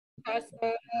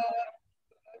Tassa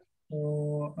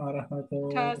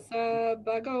Arahato Tassa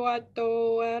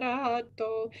Bhagavato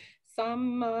Arahato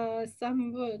Samma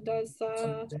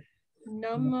Sambuddhassa.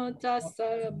 Namo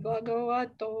Tassa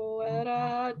Bhagavato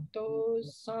Arahato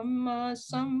Samma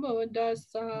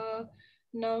Sambuddhassa.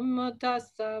 Namo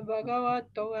Tassa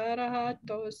Bhagavato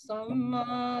Arahato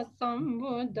Samma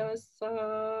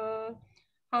Sambuddhassa.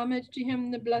 Homage to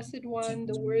him, the Blessed One,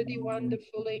 the Worthy One, the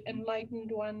fully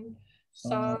enlightened one.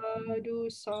 Sadhu,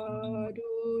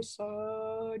 sadhu,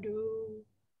 sadhu.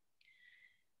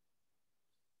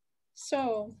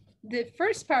 So the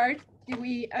first part,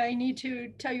 I need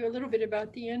to tell you a little bit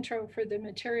about the intro for the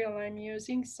material I'm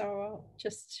using. So I'll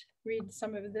just read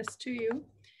some of this to you.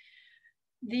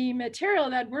 The material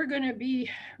that we're going to be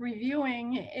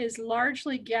reviewing is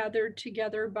largely gathered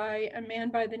together by a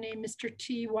man by the name Mr.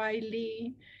 T.Y.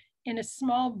 Lee in a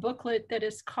small booklet that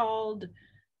is called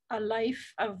A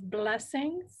Life of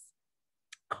Blessings,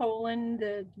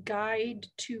 the Guide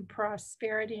to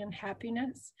Prosperity and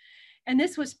Happiness. And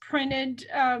this was printed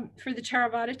for the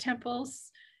Theravada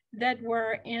temples that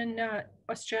were in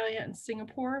Australia and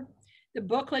Singapore. The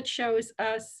booklet shows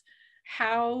us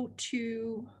how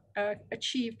to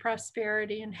achieve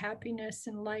prosperity and happiness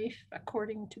in life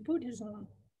according to Buddhism.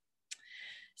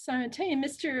 So I'm going to tell you,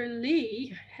 Mr.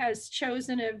 Lee has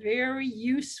chosen a very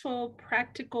useful,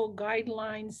 practical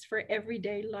guidelines for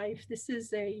everyday life. This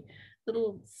is a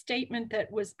little statement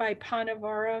that was by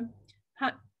Panyavara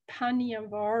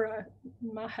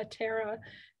Mahatera,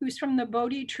 who's from the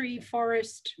Bodhi Tree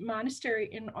Forest Monastery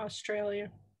in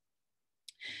Australia.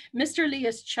 Mr. Lee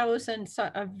has chosen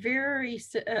a very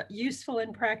useful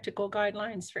and practical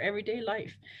guidelines for everyday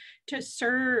life to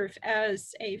serve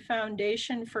as a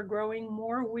foundation for growing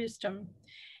more wisdom.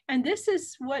 And this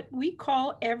is what we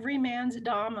call every man's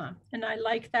Dhamma. And I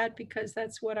like that because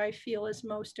that's what I feel is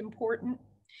most important.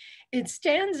 It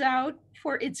stands out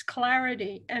for its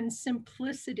clarity and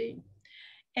simplicity,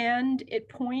 and it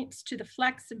points to the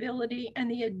flexibility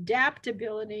and the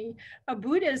adaptability of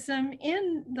Buddhism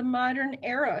in the modern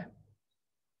era.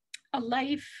 A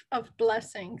Life of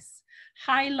Blessings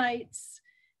highlights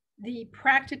the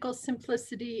practical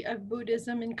simplicity of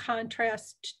Buddhism in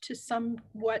contrast to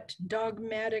somewhat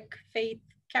dogmatic faith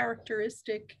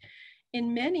characteristic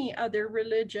in many other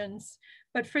religions.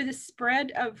 But for the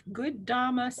spread of good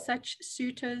Dhamma, such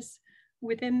suttas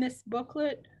within this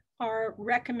booklet are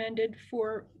recommended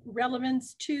for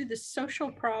relevance to the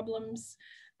social problems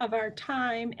of our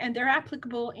time, and they're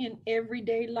applicable in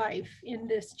everyday life in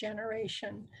this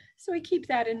generation. So we keep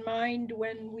that in mind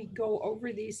when we go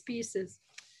over these pieces.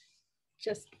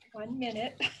 Just 1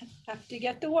 minute, have to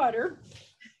get the water.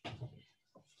 Thank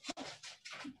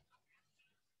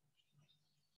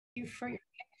you for your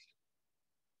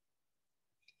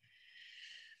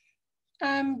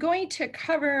I'm going to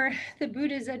cover the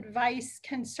Buddha's advice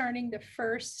concerning the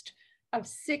first of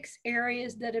 6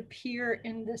 areas that appear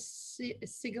in the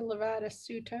Sigalovada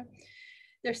Sutta.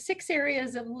 There are 6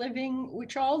 areas of living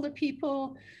which all the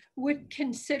people would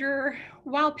consider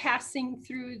while passing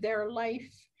through their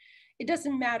life. It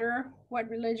doesn't matter what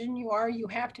religion you are, you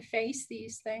have to face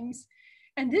these things.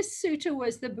 And this sutta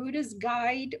was the Buddha's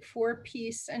guide for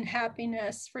peace and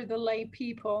happiness for the lay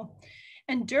people.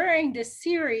 And during this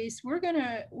series, we are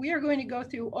going to go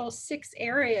through all 6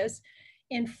 areas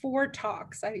in 4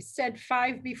 talks. I said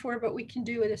 5 before, but we can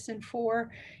do this in 4,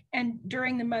 and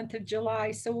during the month of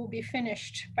July, so we'll be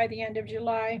finished by the end of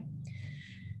July.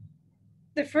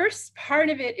 The first part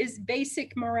of it is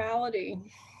basic morality,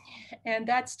 and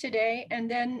that's today.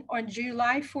 And then on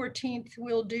July 14th,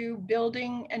 we'll do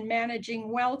building and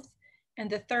managing wealth, and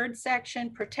the 3rd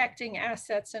section, protecting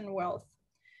assets and wealth.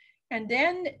 And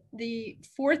then the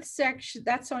 4th section,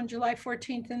 that's on July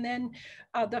 14th. And then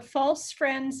the false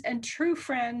friends and true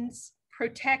friends,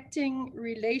 protecting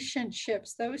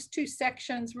relationships. Those 2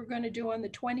 sections we're going to do on the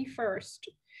 21st.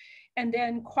 And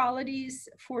then qualities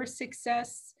for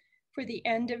success for the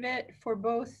end of it for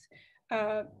both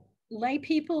lay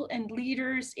people and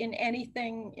leaders in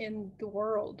anything in the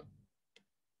world.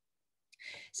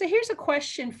 So here's a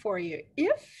question for you.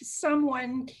 If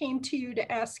someone came to you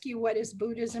to ask you what is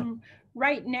Buddhism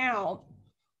right now,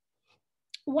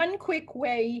 one quick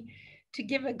way to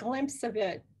give a glimpse of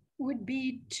it would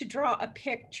be to draw a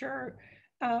picture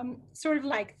sort of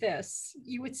like this.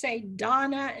 You would say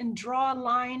dana and draw a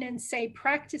line and say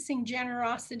practicing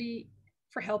generosity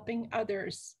for helping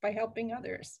others, by helping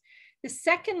others. The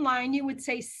second line, you would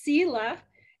say sila,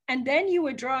 and then you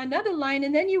would draw another line,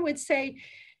 and then you would say,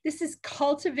 this is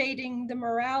cultivating the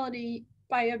morality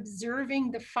by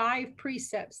observing the 5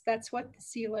 precepts. That's what the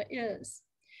sila is.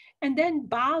 And then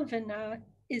bhavana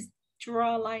is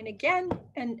draw a line again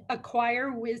and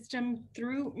acquire wisdom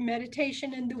through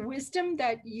meditation. And the wisdom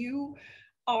that you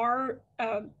are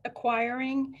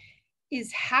acquiring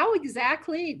is how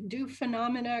exactly do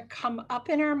phenomena come up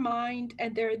in our mind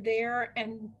and they're there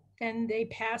and then they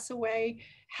pass away?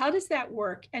 How does that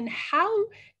work? And how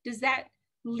does that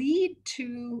lead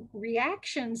to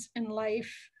reactions in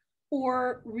life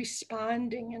or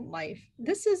responding in life?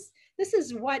 This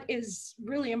is what is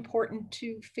really important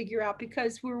to figure out,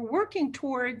 because we're working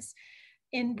towards,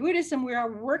 in Buddhism, we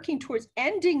are working towards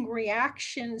ending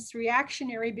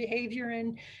reactionary behavior,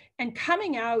 and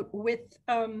coming out with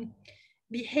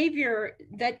behavior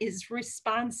that is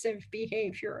responsive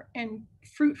behavior and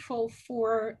fruitful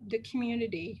for the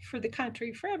community, for the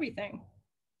country, for everything.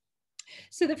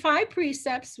 So the 5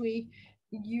 precepts we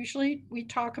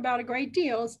talk about a great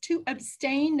deal is to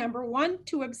abstain. Number 1,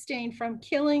 to abstain from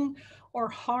killing or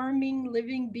harming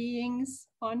living beings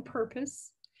on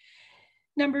purpose.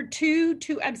 Number 2,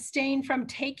 to abstain from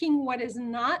taking what is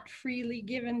not freely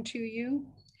given to you.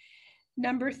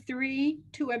 Number 3,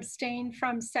 to abstain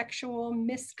from sexual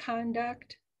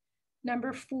misconduct.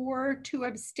 Number 4, to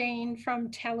abstain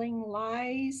from telling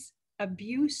lies,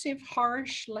 abusive,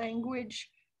 harsh language,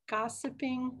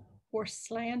 gossiping, or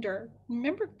slander.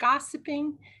 Remember,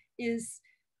 gossiping is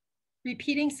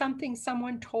repeating something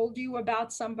someone told you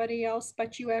about somebody else,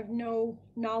 but you have no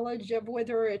knowledge of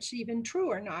whether it's even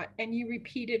true or not, and you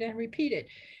repeat it and repeat it.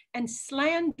 And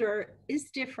slander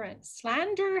is different.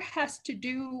 Slander has to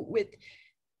do with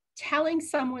telling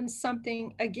someone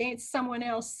something against someone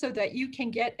else so that you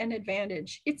can get an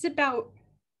advantage. It's about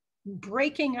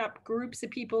breaking up groups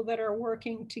of people that are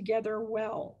working together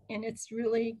well. And it's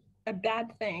really a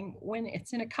bad thing when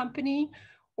it's in a company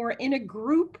or in a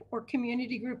group or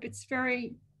community group. It's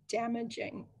very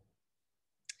damaging.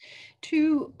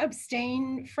 To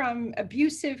abstain from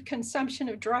abusive consumption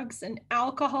of drugs and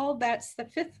alcohol, that's the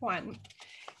 5th one.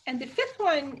 And the 5th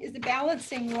one is a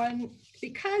balancing one,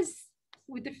 because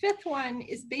with the 5th one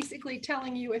is basically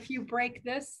telling you, if you break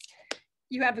this,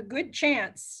 you have a good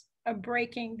chance of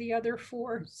breaking the other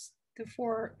 4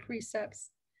 precepts.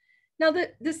 Now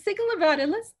the Sigālovāda,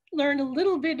 let's learn a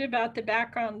little bit about the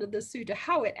background of the sutta,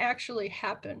 how it actually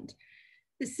happened.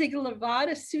 The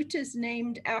Sigalovada Sutta is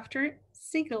named after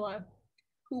Sigala,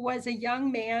 who was a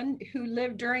young man who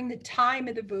lived during the time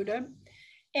of the Buddha.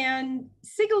 And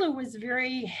Sigala was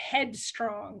very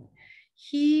headstrong.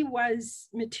 He was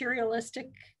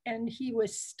materialistic and he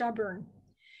was stubborn.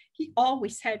 He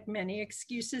always had many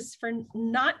excuses for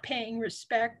not paying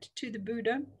respect to the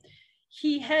Buddha.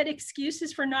 He had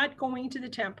excuses for not going to the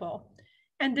temple.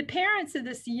 And the parents of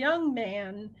this young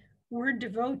man were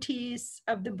devotees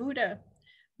of the Buddha.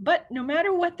 But no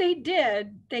matter what they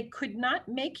did, they could not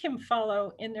make him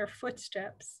follow in their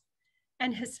footsteps.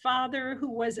 And his father,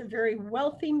 who was a very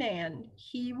wealthy man,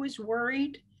 he was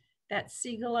worried that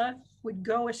Sigala would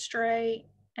go astray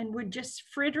and would just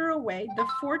fritter away the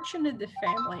fortune of the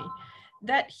family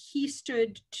that he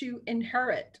stood to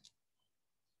inherit.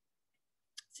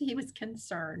 So he was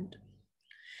concerned.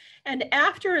 And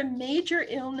after a major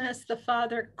illness, the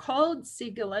father called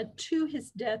Sigala to his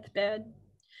deathbed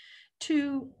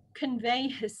to convey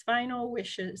his final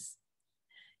wishes.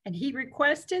 And he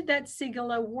requested that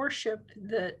Sigala worship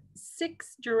the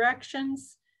 6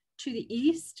 directions to the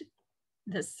east,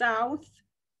 the south,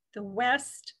 the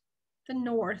west, the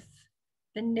north,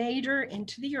 the nadir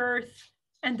into the earth,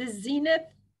 and the zenith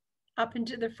up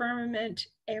into the firmament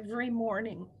every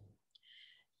morning.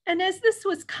 And as this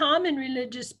was common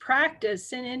religious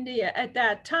practice in India at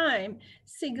that time,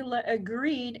 Sigala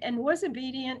agreed and was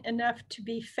obedient enough to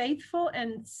be faithful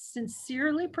and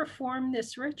sincerely perform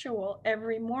this ritual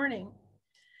every morning.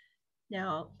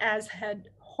 Now, as had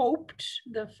hoped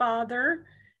the father,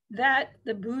 that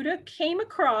the Buddha came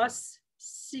across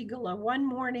Sigala one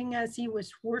morning as he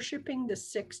was worshiping the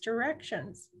 6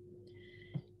 directions.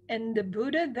 And the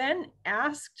Buddha then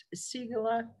asked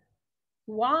Sigala,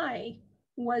 why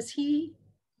was he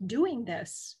doing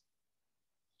this?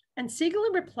 And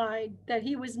Sigala replied that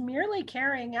he was merely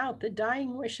carrying out the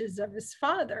dying wishes of his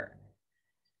father.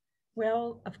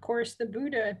 Well, of course, the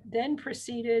Buddha then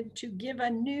proceeded to give a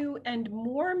new and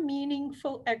more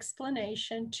meaningful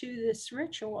explanation to this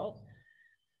ritual.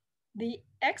 The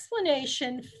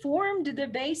explanation formed the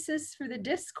basis for the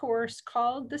discourse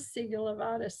called the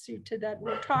Sigalovada Sutta that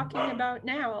we're talking about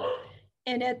now.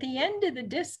 And at the end of the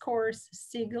discourse,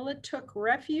 Sigala took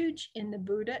refuge in the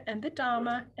Buddha and the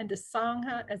Dhamma and the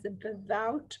Sangha as a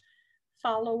devout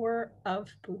follower of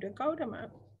Buddha Gautama.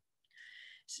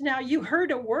 So now you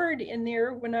heard a word in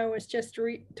there when I was just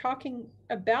talking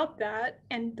about that,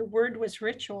 and the word was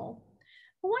ritual.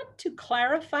 I want to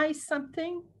clarify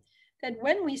something, that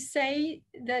when we say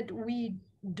that we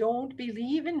don't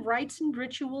believe in rites and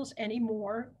rituals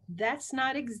anymore, that's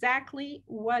not exactly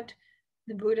what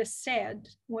the Buddha said.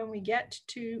 When we get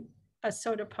to a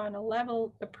Sotapanna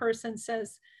level, the person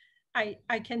says, I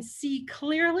can see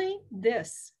clearly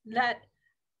this, that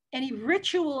any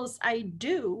rituals I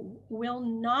do will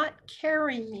not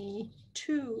carry me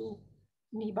to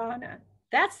Nibbana.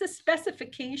 That's the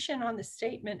specification on the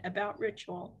statement about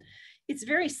ritual. It's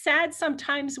very sad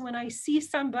sometimes when I see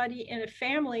somebody in a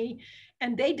family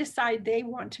and they decide they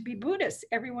want to be Buddhist.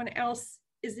 Everyone else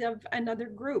is of another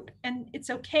group. And it's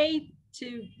okay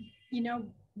to,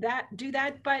 do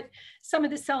that. But some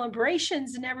of the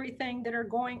celebrations and everything that are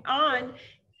going on,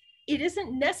 it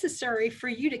isn't necessary for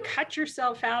you to cut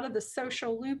yourself out of the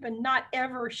social loop and not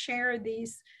ever share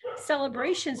these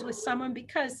celebrations with someone,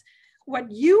 because what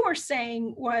you were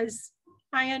saying was,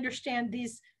 I understand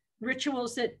these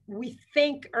rituals that we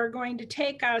think are going to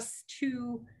take us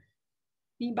to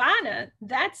Nibbana.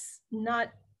 That's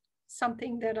not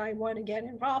something that I want to get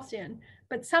involved in.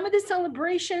 But some of the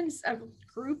celebrations of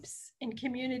groups and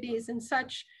communities and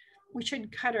such, we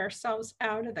should cut ourselves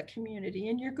out of the community.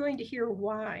 And you're going to hear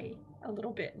why a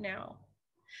little bit now.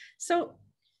 So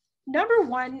number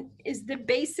one is the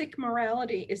basic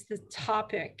morality is the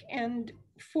topic. And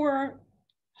for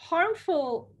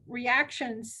harmful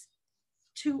reactions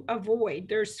to avoid,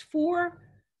 there's 4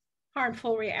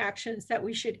 harmful reactions that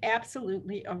we should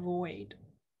absolutely avoid.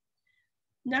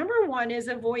 Number one is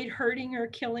avoid hurting or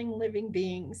killing living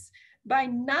beings. By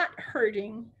not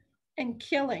hurting and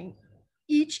killing,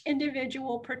 each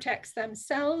individual protects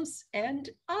themselves and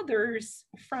others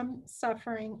from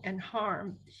suffering and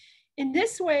harm. In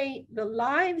this way, the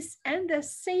lives and the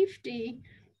safety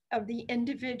of the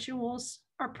individuals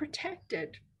are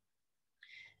protected.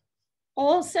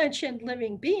 All sentient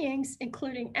living beings,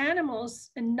 including animals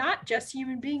and not just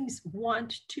human beings,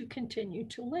 want to continue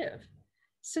to live.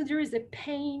 So there is a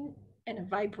pain and a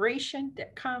vibration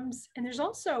that comes, and there's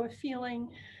also a feeling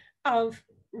of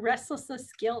restlessness,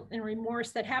 guilt, and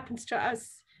remorse that happens to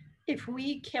us if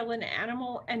we kill an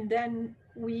animal and then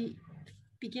we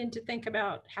begin to think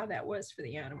about how that was for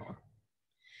the animal.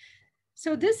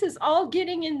 So this is all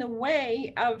getting in the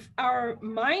way of our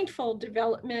mindful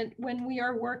development when we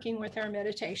are working with our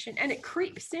meditation, and it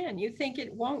creeps in. You think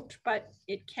it won't, but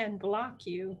it can block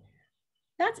you.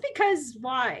 That's because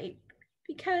why?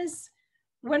 Because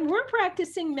when we're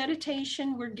practicing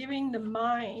meditation, we're giving the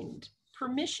mind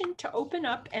permission to open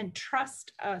up and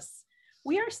trust us.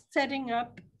 We are setting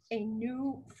up a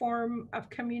new form of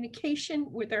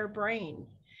communication with our brain.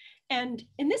 And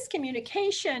in this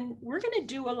communication, we're going to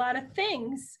do a lot of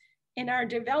things in our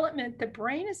development the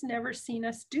brain has never seen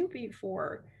us do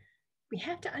before. We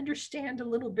have to understand a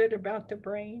little bit about the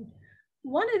brain.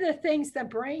 One of the things the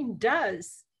brain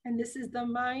does, and this is the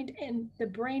mind, and the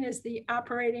brain is the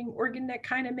operating organ that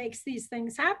kind of makes these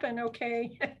things happen,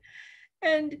 okay?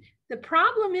 And the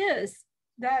problem is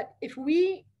that if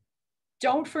we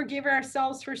don't forgive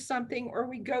ourselves for something, or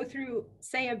we go through,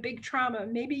 say, a big trauma,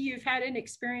 maybe you've had an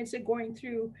experience of going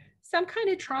through some kind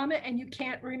of trauma and you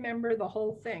can't remember the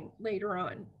whole thing later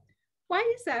on. Why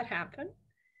does that happen?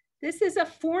 This is a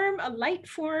light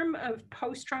form of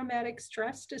post-traumatic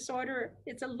stress disorder.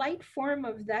 It's a light form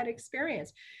of that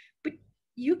experience. But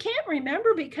you can't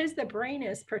remember because the brain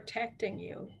is protecting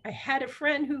you. I had a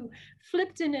friend who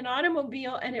flipped in an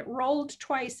automobile and it rolled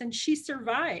twice and she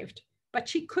survived, but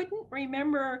she couldn't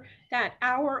remember that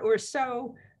hour or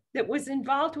so that was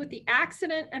involved with the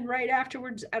accident and right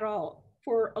afterwards at all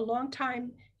for a long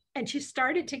time. And she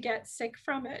started to get sick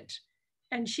from it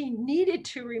and she needed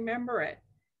to remember it.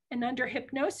 And under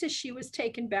hypnosis, she was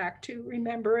taken back to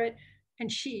remember it.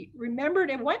 And she remembered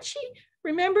it. Once she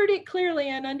remembered it clearly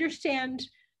and understand,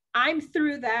 I'm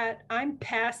through that, I'm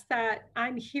past that,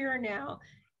 I'm here now,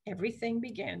 everything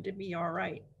began to be all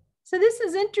right. So this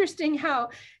is interesting how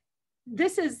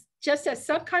this is just a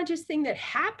subconscious thing that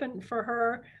happened for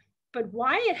her. But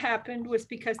why it happened was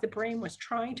because the brain was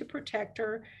trying to protect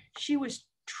her. She was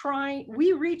trying,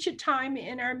 we reach a time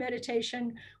in our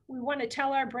meditation, we want to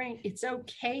tell our brain, it's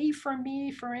okay for me,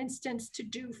 for instance, to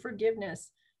do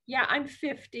forgiveness. Yeah, I'm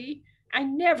 50. I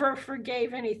never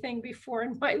forgave anything before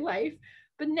in my life,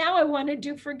 but now I want to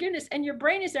do forgiveness. And your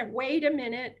brain is like, wait a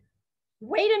minute,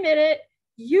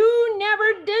 you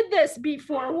never did this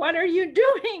before. What are you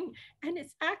doing? And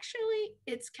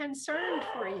it's concerned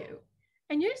for you.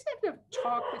 And you just have to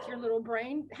talk with your little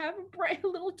brain, have a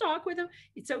little talk with them.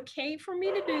 It's okay for me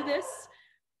to do this.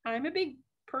 I'm a big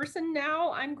person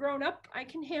now. I'm grown up. I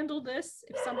can handle this.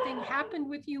 If something happened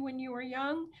with you when you were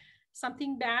young,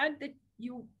 something bad that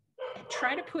you and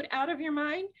try to put out of your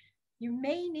mind, you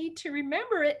may need to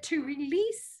remember it to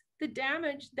release the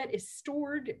damage that is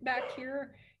stored back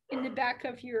here in the back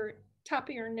of your top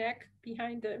of your neck,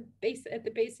 behind the base, at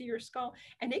the base of your skull.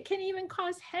 And it can even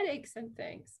cause headaches and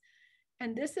things.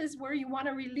 And this is where you want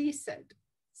to release it.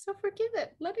 So forgive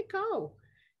it, let it go.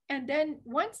 And then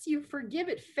once you forgive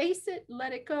it, face it,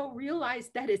 let it go, realize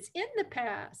that it's in the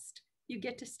past. You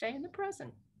get to stay in the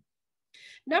present.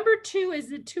 Number 2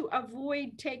 is to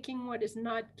avoid taking what is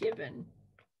not given.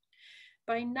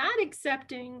 By not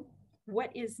accepting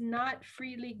what is not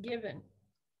freely given,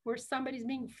 where somebody's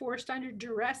being forced under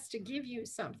duress to give you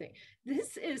something.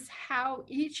 This is how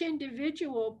each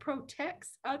individual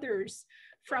protects others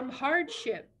from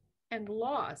hardship and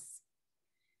loss.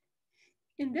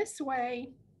 In this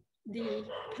way, the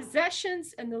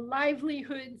possessions and the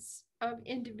livelihoods of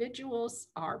individuals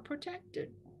are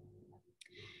protected.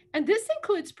 And this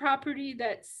includes property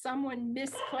that someone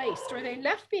misplaced or they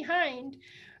left behind,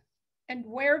 and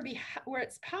where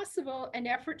it's possible, an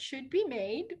effort should be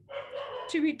made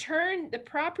to return the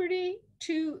property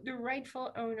to the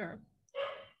rightful owner.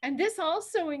 And this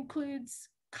also includes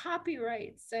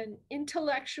copyrights and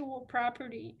intellectual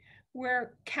property,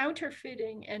 where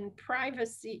counterfeiting and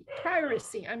piracy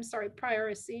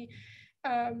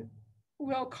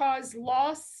will cause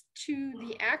loss to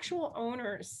the actual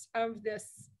owners of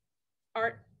this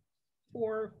art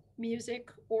or music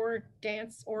or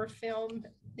dance or film,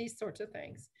 these sorts of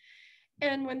things.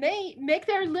 And when they make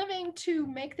their living to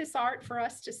make this art for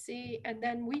us to see, and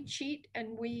then we cheat and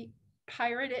we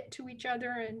pirate it to each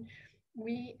other and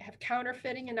we have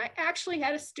counterfeiting. And I actually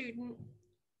had a student,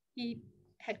 he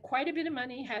had quite a bit of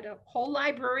money, had a whole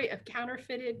library of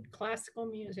counterfeited classical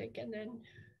music. And then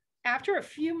after a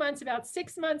few months, about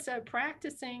 6 months of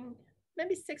practicing,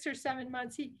 maybe 6 or 7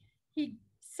 months, he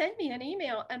sent me an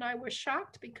email, and I was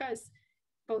shocked because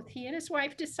both he and his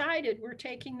wife decided we're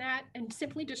taking that and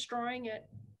simply destroying it.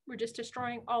 We're just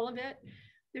destroying all of it.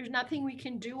 There's nothing we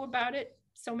can do about it.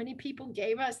 So many people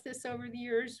gave us this over the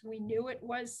years. We knew it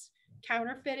was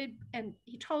counterfeited. And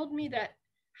he told me that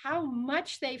how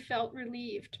much they felt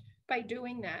relieved by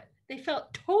doing that. They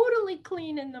felt totally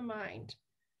clean in the mind,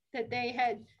 that they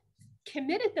had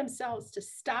committed themselves to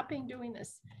stopping doing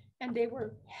this. And they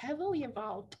were heavily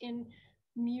involved in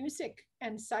music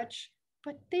and such,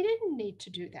 but they didn't need to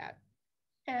do that.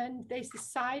 And they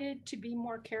decided to be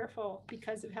more careful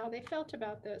because of how they felt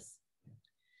about this.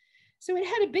 So it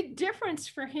had a big difference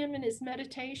for him in his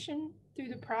meditation through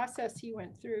the process he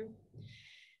went through.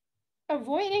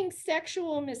 Avoiding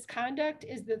sexual misconduct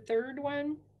is the third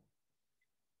one.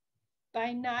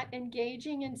 By not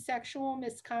engaging in sexual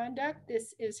misconduct,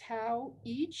 this is how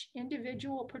each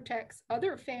individual protects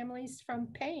other families from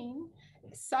pain,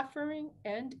 suffering,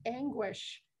 and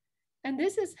anguish. And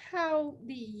this is how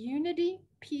the unity,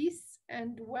 peace,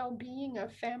 and well-being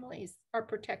of families are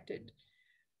protected.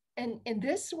 And in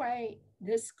this way,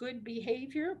 this good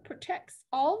behavior protects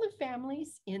all the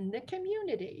families in the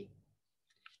community.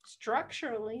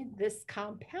 Structurally, this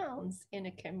compounds in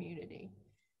a community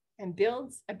and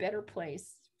builds a better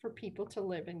place for people to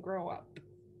live and grow up.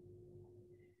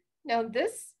 Now,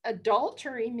 this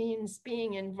adultery means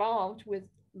being involved with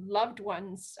loved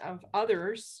ones of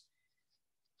others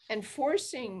and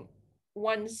forcing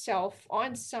oneself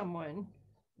on someone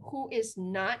who is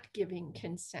not giving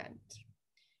consent.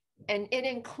 And it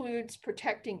includes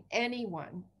protecting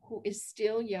anyone who is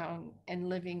still young and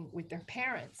living with their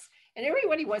parents. And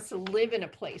everybody wants to live in a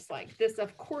place like this.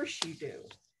 Of course you do.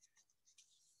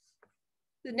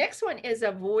 The next one is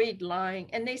avoid lying.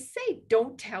 And they say,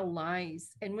 don't tell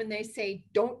lies. And when they say,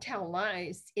 don't tell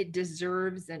lies, it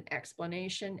deserves an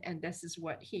explanation. And this is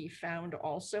what he found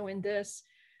also in this.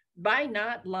 By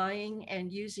not lying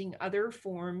and using other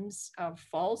forms of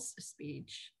false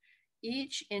speech,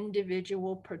 each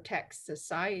individual protects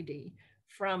society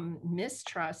from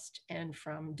mistrust and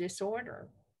from disorder.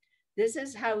 This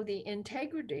is how the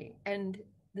integrity and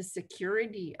the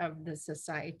security of the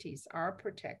societies are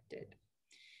protected.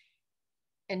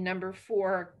 And number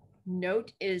 4,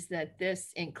 note is that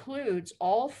this includes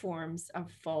all forms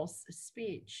of false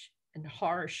speech and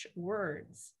harsh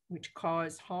words which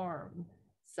cause harm,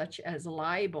 such as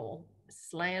libel,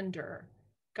 slander,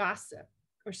 gossip,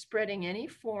 or spreading any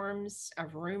forms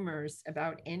of rumors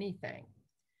about anything.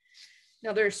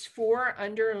 Now, there's 4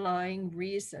 underlying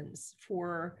reasons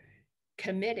for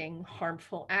committing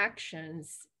harmful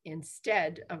actions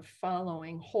instead of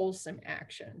following wholesome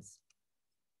actions.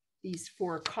 These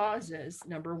 4 causes,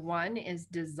 number 1 is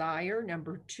desire,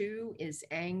 number 2 is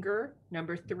anger,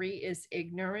 number 3 is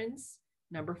ignorance,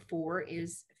 number 4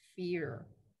 is fear.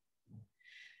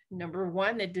 Number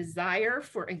one, the desire,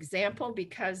 for example,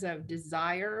 because of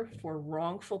desire for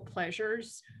wrongful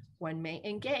pleasures, one may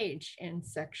engage in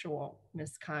sexual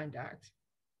misconduct.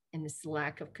 And this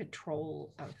lack of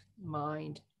control of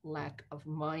mind, lack of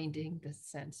minding the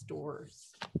sense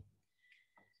doors.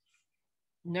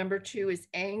 Number two is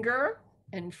anger.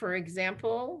 And for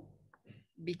example,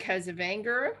 because of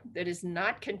anger that is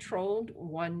not controlled,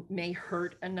 one may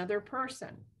hurt another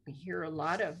person. We hear a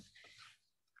lot of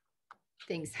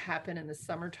things happen in the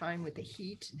summertime with the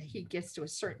heat. The heat gets to a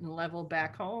certain level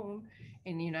back home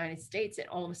in the United States, and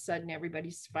all of a sudden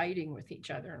everybody's fighting with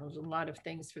each other. And there's a lot of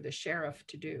things for the sheriff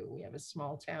to do. We have a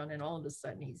small town, and all of a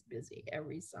sudden he's busy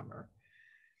every summer.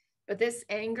 But this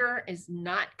anger is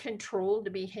not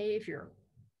controlled behavior.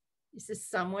 This is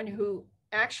someone who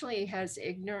actually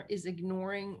is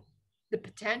ignoring the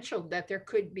potential that there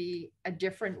could be a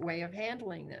different way of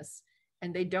handling this.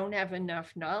 And they don't have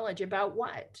enough knowledge about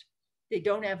what? They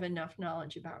don't have enough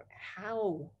knowledge about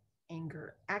how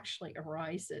anger actually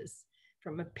arises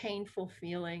from a painful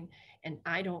feeling, and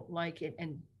I don't like it,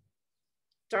 and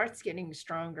starts getting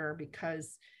stronger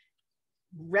because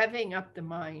revving up the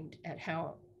mind at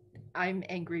how I'm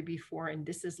angry before, and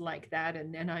this is like that,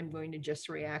 and then I'm going to just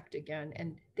react again.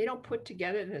 And they don't put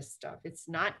together this stuff. It's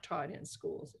not taught in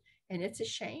schools, and it's a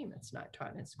shame it's not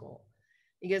taught in school,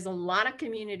 because a lot of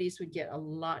communities would get a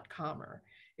lot calmer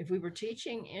if we were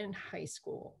teaching in high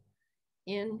school,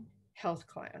 in health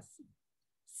class,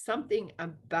 something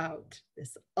about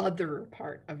this other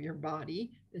part of your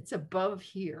body that's above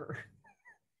here.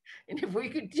 And if we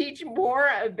could teach more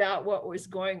about what was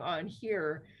going on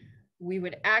here, we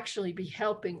would actually be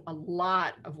helping a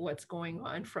lot of what's going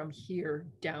on from here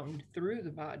down through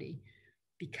the body,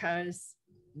 because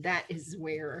that is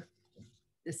where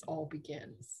this all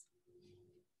begins.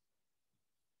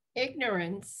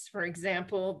 Ignorance, for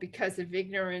example, because of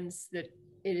ignorance that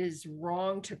it is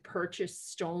wrong to purchase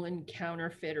stolen,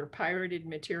 counterfeit, or pirated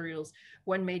materials,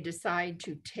 one may decide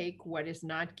to take what is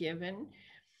not given,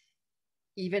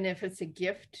 even if it's a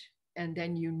gift, and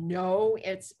then you know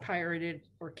it's pirated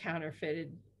or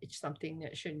counterfeited. It's something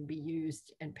that shouldn't be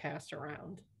used and passed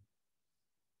around.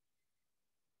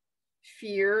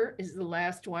 Fear is the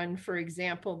last one, for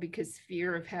example, because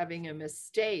fear of having a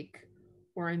mistake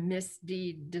or a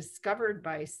misdeed discovered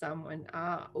by someone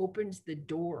opens the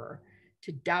door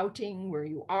to doubting where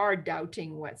you are,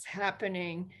 doubting what's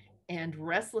happening, and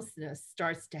restlessness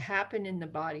starts to happen in the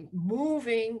body,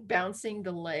 moving, bouncing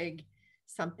the leg.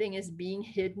 Something is being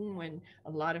hidden when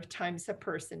a lot of times a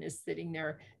person is sitting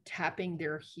there tapping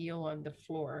their heel on the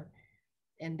floor.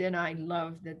 And then I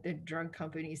love that the drug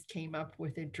companies came up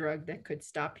with a drug that could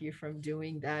stop you from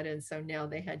doing that. And so now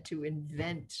they had to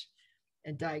invent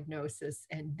a diagnosis.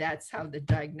 And that's how the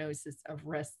diagnosis of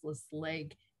restless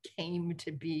leg came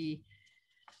to be.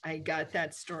 I got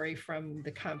that story from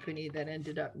the company that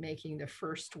ended up making the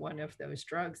first one of those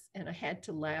drugs. And I had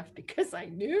to laugh because I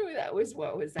knew that was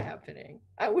what was happening.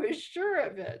 I was sure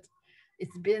of it.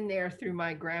 It's been there through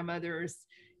my grandmother's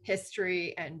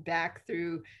history and back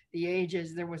through the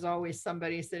ages. There was always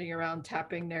somebody sitting around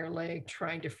tapping their leg,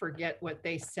 trying to forget what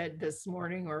they said this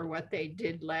morning or what they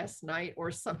did last night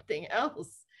or something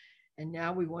else. And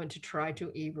now we want to try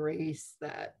to erase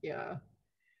that. Yeah.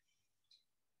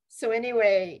 So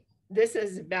anyway, this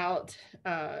is about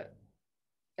a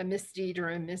misdeed or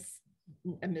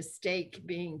a mistake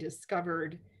being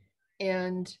discovered.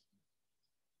 And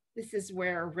this is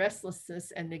where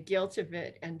restlessness and the guilt of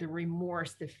it and the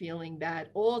remorse, the feeling bad,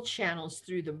 all channels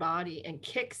through the body and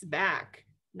kicks back,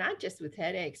 not just with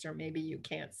headaches, or maybe you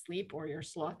can't sleep or your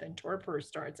sloth and torpor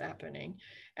starts happening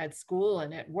at school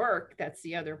and at work. That's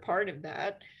the other part of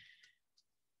that.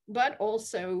 But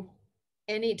also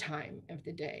any time of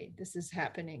the day, this is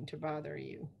happening to bother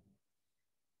you.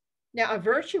 Now, a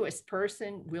virtuous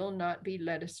person will not be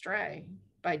led astray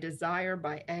by desire,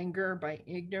 by anger, by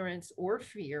ignorance, or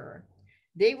fear.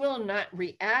 They will not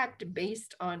react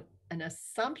based on an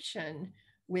assumption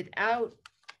without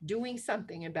doing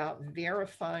something about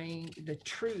verifying the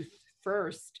truth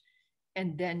first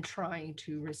and then trying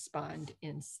to respond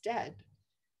instead.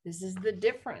 This is the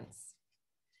difference.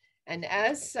 And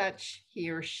as such, he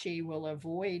or she will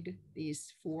avoid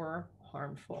these 4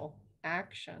 harmful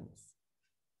actions.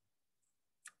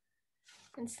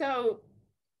 And so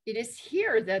it is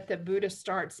here that the Buddha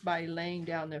starts by laying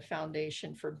down the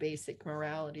foundation for basic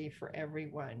morality for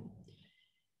everyone.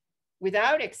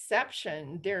 Without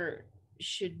exception, we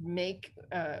should make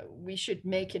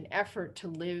an effort to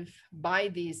live by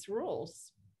these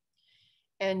rules.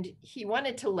 And he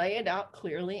wanted to lay it out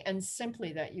clearly and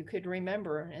simply that you could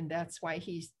remember. And that's why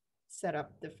he set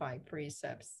up the 5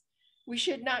 precepts. We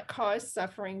should not cause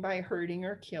suffering by hurting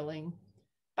or killing,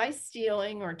 by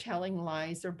stealing or telling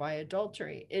lies, or by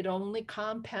adultery. It only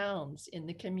compounds in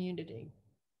the community.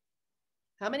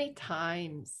 How many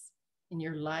times in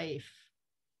your life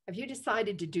have you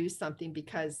decided to do something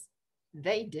because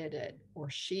they did it, or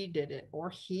she did it, or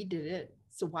he did it?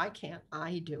 So why can't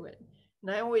I do it?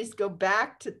 And I always go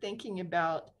back to thinking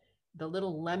about the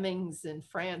little lemmings in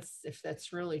France. If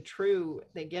that's really true,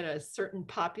 they get a certain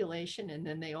population and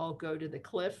then they all go to the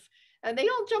cliff and they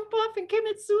all jump off and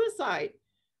commit suicide.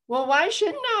 Well, why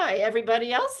shouldn't I?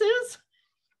 Everybody else is.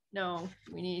 No,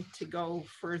 we need to go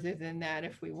further than that.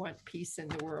 If we want peace in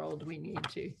the world, we need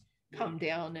to come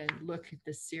down and look at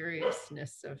the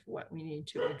seriousness of what we need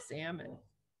to examine.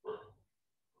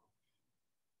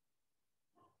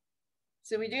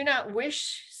 So we do not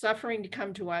wish suffering to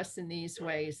come to us in these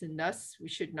ways, and thus we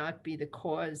should not be the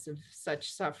cause of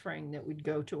such suffering that would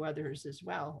go to others as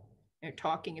well. They're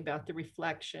talking about the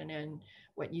reflection and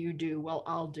what you do, well,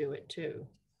 I'll do it too.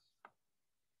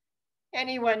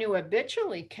 Anyone who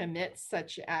habitually commits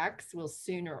such acts will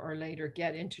sooner or later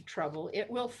get into trouble.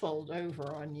 It will fold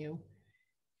over on you.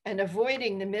 And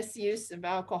avoiding the misuse of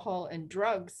alcohol and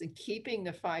drugs and keeping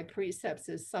the 5 precepts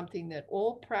is something that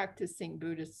all practicing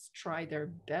Buddhists try their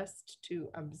best to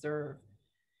observe.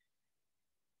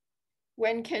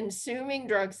 When consuming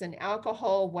drugs and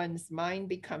alcohol, one's mind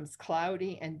becomes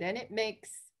cloudy, and then it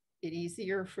makes it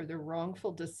easier for the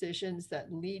wrongful decisions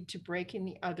that lead to breaking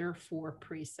the other 4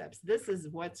 precepts. This is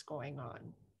what's going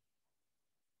on.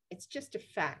 It's just a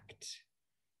fact.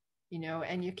 You know,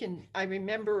 and you can, I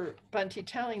remember Bunty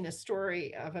telling the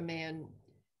story of a man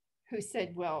who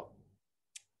said, well,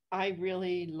 I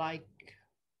really like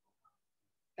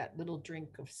that little drink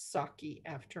of sake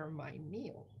after my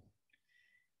meal.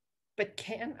 But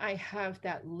can I have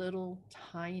that little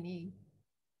tiny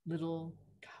little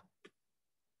cup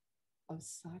of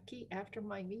sake after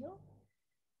my meal?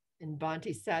 And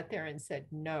Bunty sat there and said,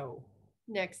 no.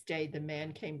 Next day, the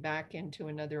man came back into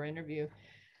another interview.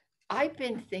 I've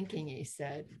been thinking, he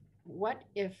said, what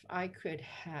if I could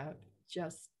have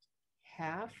just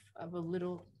half of a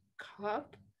little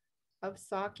cup of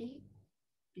sake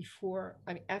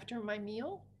after my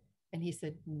meal? And he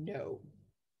said, no.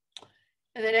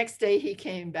 And the next day he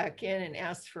came back in and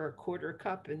asked for a 1/4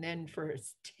 cup and then for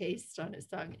his taste on his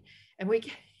tongue. And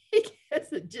he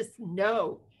said, just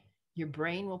no, your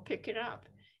brain will pick it up.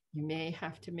 You may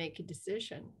have to make a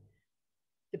decision.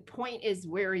 The point is,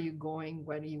 where are you going?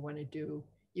 What do you want to do?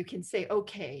 You can say,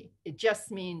 okay, it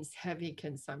just means heavy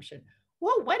consumption.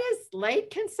 Well, what is light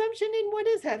consumption and what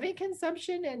is heavy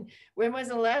consumption? And when was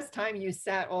the last time you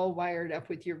sat all wired up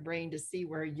with your brain to see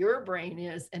where your brain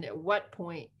is and at what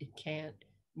point it can't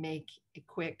make a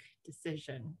quick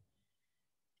decision?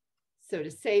 So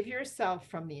to save yourself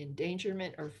from the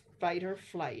endangerment or fight or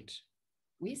flight,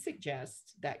 we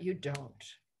suggest that you don't,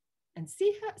 and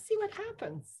see what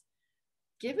happens.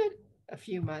 Give it a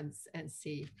few months and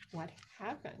see what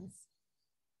happens.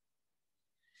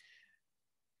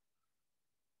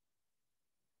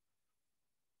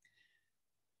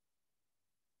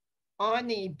 On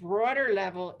the broader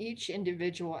level, each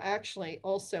individual actually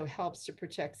also helps to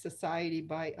protect society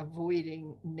by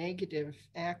avoiding negative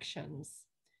actions.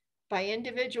 By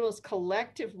individuals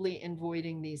collectively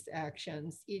avoiding these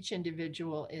actions, each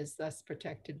individual is thus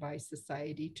protected by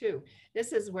society too.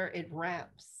 This is where it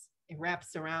wraps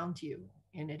around you,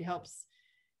 and it helps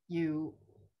you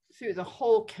through the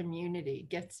whole community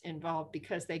gets involved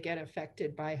because they get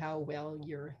affected by how well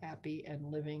you're happy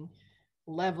and living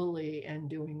levelly and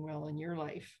doing well in your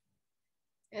life.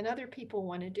 And other people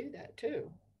want to do that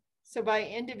too. So by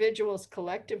individuals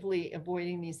collectively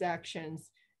avoiding these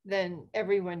actions, then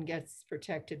everyone gets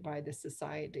protected by the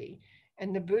society.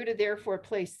 And the Buddha therefore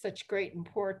placed such great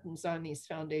importance on these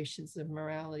foundations of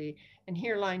morality. And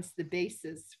here lies the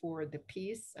basis for the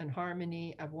peace and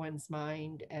harmony of one's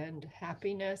mind and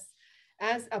happiness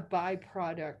as a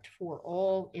byproduct for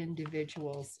all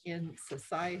individuals in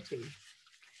society.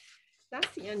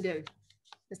 That's the end of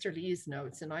Mr. Lee's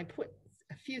notes. And I put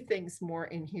a few things more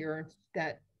in here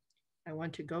that I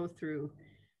want to go through.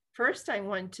 First, I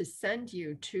want to send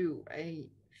you to a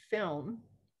film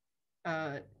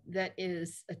that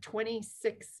is a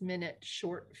 26-minute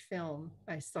short film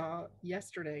I saw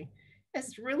yesterday.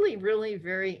 It's really, really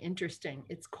very interesting.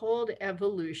 It's called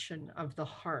Evolution of the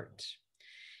Heart.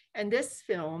 And this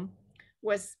film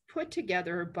was put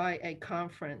together by a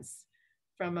conference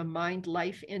from a Mind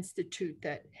Life Institute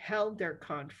that held their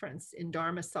conference in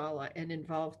Dharamsala and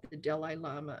involved the Dalai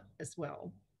Lama as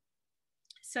well.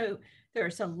 So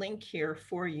there's a link here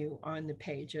for you on the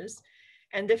pages.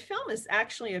 And the film is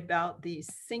actually about the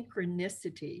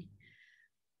synchronicity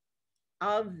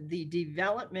of the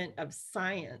development of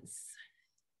science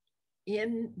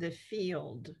in the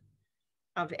field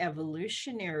of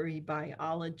evolutionary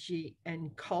biology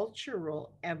and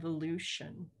cultural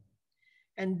evolution.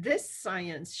 And this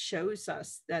science shows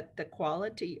us that the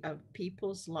quality of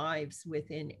people's lives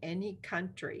within any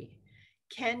country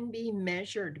can be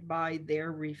measured by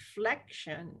their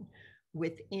reflection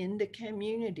within the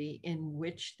community in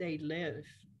which they live.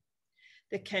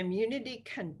 The community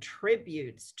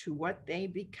contributes to what they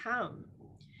become.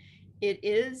 It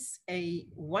is a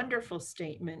wonderful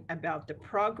statement about the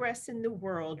progress in the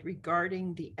world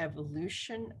regarding the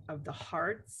evolution of the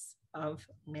hearts of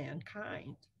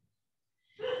mankind.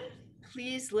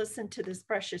 Please listen to this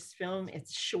precious film.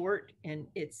 It's short and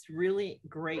it's really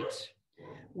great.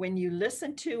 When you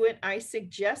listen to it, I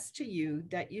suggest to you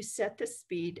that you set the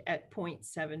speed at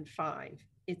 0.75.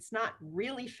 It's not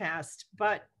really fast,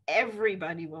 but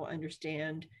everybody will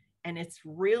understand. And it's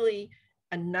really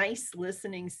a nice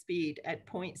listening speed at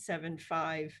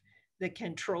 0.75. The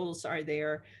controls are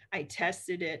there. I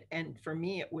tested it, and for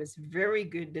me, it was very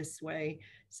good this way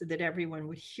so that everyone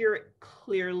would hear it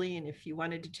clearly. And if you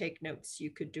wanted to take notes, you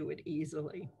could do it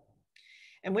easily.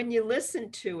 And when you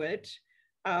listen to it,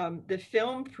 the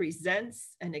film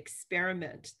presents an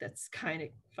experiment that's kind of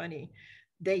funny.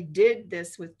 They did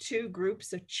this with two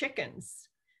groups of chickens.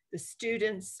 The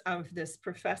students of this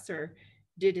professor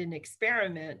did an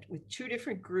experiment with two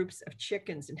different groups of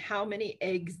chickens and how many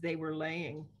eggs they were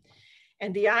laying.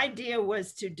 And the idea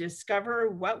was to discover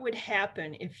what would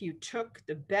happen if you took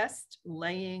the best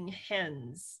laying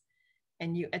hens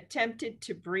and you attempted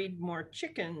to breed more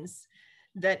chickens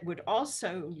that would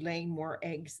also lay more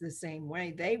eggs the same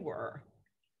way they were.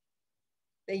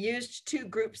 They used two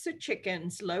groups of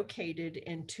chickens located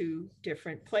in two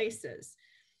different places.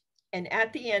 And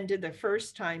at the end of the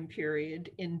first time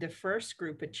period, in the first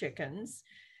group of chickens,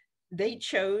 they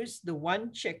chose the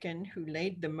one chicken who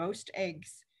laid the most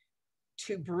eggs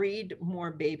to breed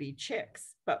more baby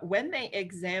chicks. But when they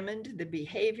examined the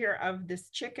behavior of this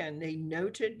chicken, they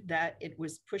noted that it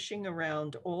was pushing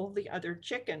around all the other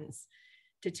chickens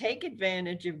to take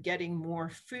advantage of getting more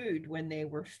food when they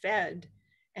were fed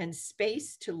and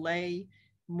space to lay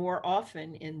more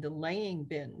often in the laying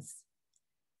bins.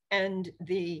 And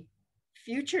the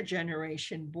future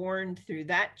generation born through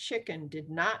that chicken did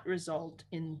not result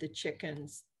in the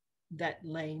chickens that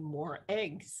lay more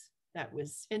eggs. That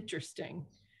was interesting.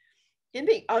 In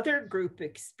the other group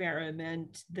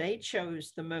experiment, they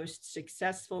chose the most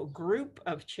successful group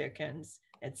of chickens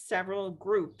at several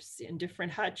groups in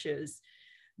different hutches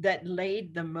that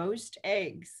laid the most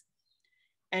eggs.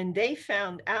 And they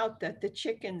found out that the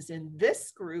chickens in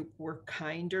this group were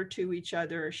kinder to each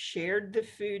other, shared the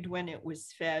food when it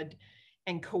was fed,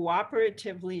 and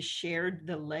cooperatively shared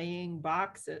the laying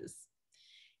boxes.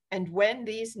 And when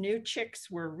these new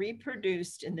chicks were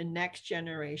reproduced in the next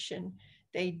generation,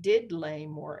 they did lay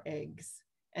more eggs,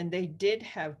 and they did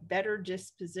have better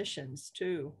dispositions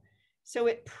too. So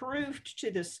it proved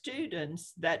to the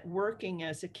students that working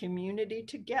as a community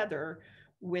together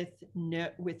with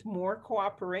more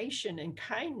cooperation and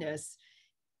kindness,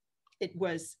 it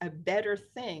was a better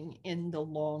thing in the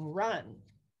long run.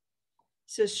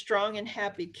 So strong and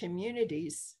happy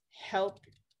communities help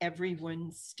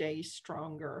everyone stay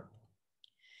stronger.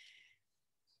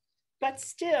 But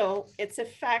still, it's a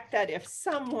fact that if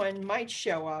someone might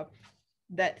show up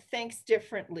that thinks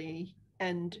differently,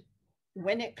 and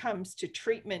when it comes to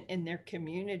treatment in their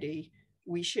community,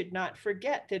 we should not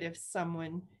forget that if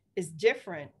someone is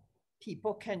different,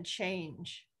 people can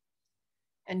change.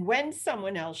 And when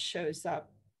someone else shows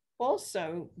up,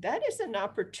 also, that is an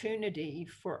opportunity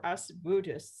for us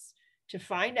Buddhists to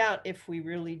find out if we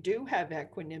really do have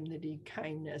equanimity,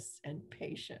 kindness, and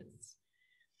patience.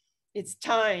 It's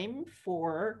time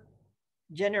for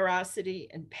generosity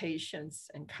and patience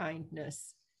and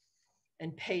kindness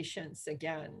and patience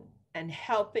again, and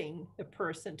helping the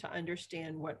person to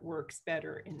understand what works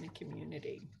better in the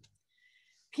community.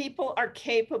 People are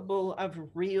capable of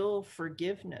real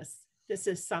forgiveness. This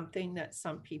is something that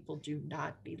some people do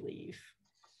not believe,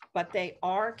 but they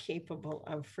are capable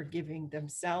of forgiving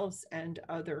themselves and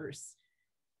others.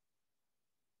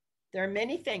 There are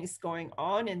many things going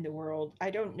on in the world.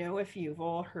 I don't know if you've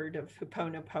all heard of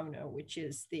Ho'oponopono, which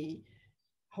is the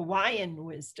Hawaiian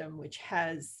wisdom, which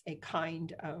has a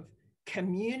kind of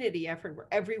community effort where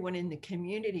everyone in the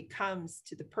community comes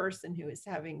to the person who is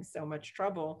having so much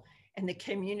trouble, and the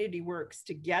community works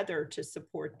together to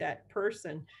support that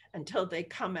person until they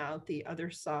come out the other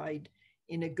side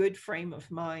in a good frame of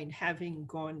mind, having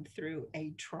gone through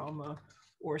a trauma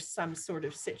or some sort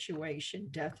of situation,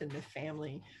 death in the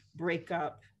family,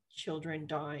 breakup, children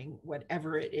dying,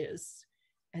 whatever it is.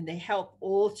 And they help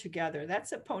all together.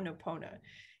 That's a Pono.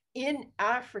 In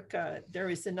Africa, there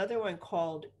is another one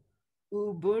called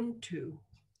Ubuntu.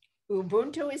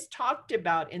 Ubuntu is talked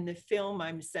about in the film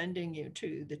I'm sending you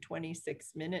to, the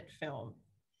 26-minute film.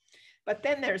 But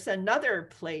then there's another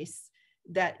place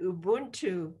that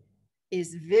Ubuntu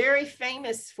is very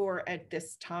famous for at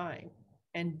this time.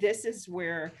 And this is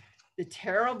where the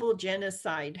terrible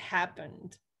genocide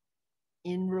happened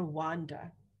in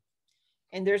Rwanda.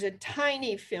 And there's a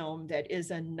tiny film that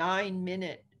is a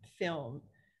 9-minute film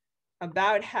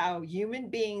about how human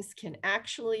beings can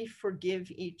actually forgive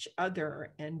each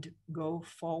other and go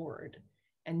forward.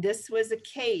 And this was a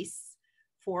case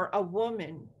for a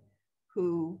woman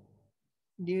who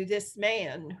knew this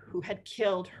man who had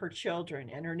killed her children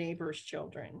and her neighbor's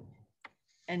children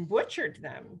and butchered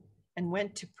them and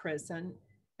went to prison.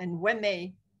 And when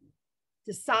they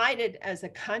decided as a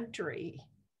country,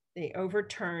 they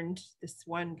overturned this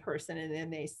one person, and then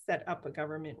they set up a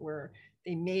government where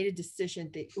they made a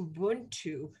decision that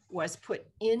Ubuntu was put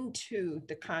into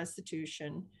the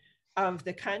constitution of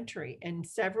the country. In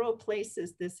several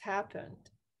places this happened.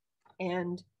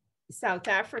 And South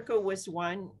Africa was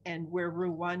one, and where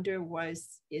Rwanda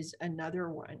was is another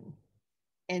one.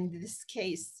 And this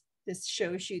case, this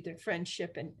shows you the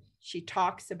friendship, and she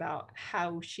talks about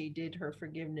how she did her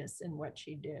forgiveness and what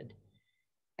she did.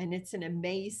 And it's an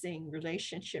amazing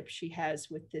relationship she has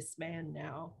with this man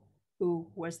now, who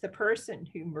was the person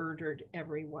who murdered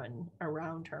everyone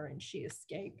around her, and she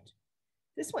escaped.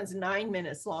 This one's 9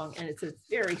 minutes long, and it's a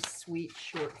very sweet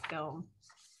short film.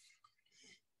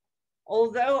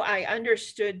 Although I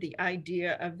understood the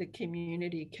idea of the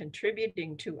community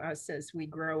contributing to us as we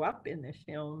grow up in the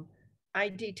film, I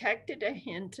detected a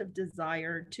hint of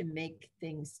desire to make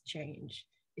things change.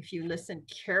 If you listen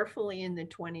carefully in the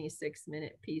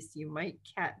 26-minute piece, you might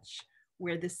catch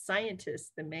where the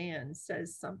scientist, the man,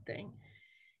 says something.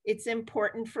 It's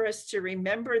important for us to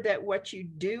remember that what you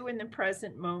do in the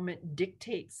present moment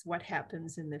dictates what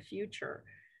happens in the future.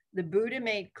 The Buddha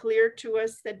made clear to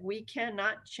us that we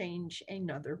cannot change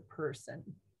another person.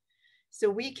 So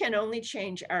we can only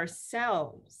change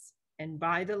ourselves, and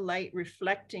by the light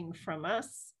reflecting from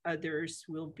us, others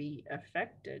will be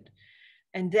affected.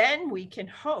 And then we can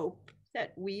hope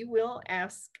that we will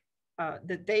ask,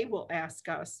 that they will ask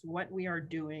us what we are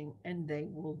doing, and they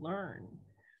will learn.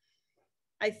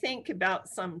 I think about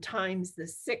sometimes the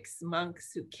 6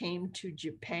 monks who came to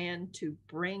Japan to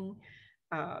bring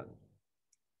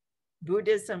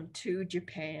Buddhism to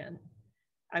Japan.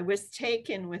 I was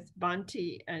taken with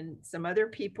Bhante and some other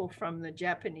people from the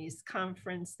Japanese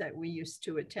conference that we used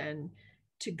to attend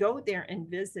to go there and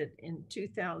visit in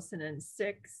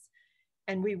 2006.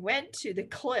 And we went to the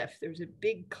cliff. There's a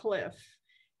big cliff,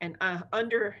 and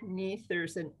underneath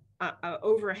there's an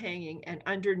overhanging, and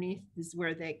underneath is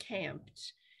where they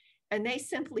camped. And they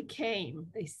simply came,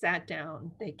 they sat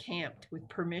down, they camped with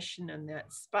permission on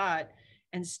that spot,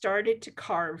 and started to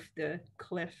carve the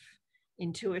cliff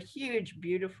into a huge,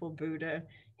 beautiful Buddha,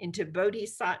 into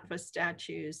bodhisattva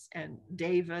statues and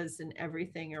devas and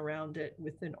everything around it,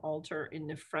 with an altar in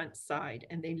the front side,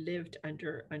 and they lived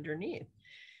underneath.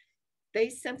 They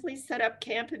simply set up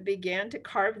camp and began to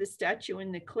carve the statue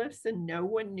in the cliffs, and no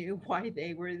one knew why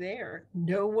they were there.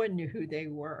 No one knew who they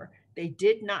were. They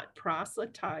did not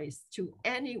proselytize to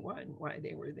anyone why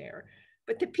they were there.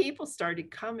 But the people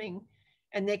started coming,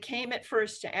 and they came at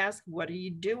first to ask, what are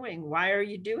you doing? Why are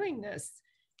you doing this?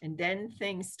 And then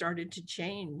things started to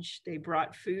change. They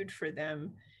brought food for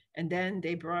them, and then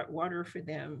they brought water for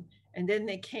them. And then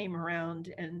they came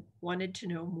around and wanted to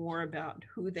know more about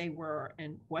who they were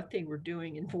and what they were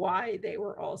doing and why they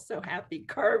were all so happy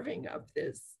carving up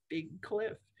this big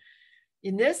cliff.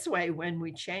 In this way, when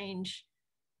we change,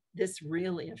 this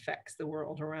really affects the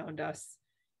world around us.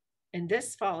 And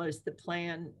this follows the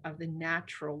plan of the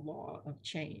natural law of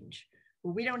change.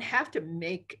 We don't have to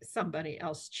make somebody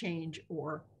else change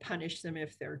or punish them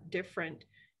if they're different.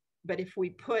 But if we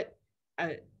put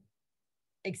an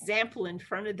example in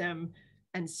front of them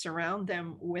and surround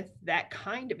them with that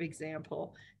kind of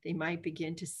example, they might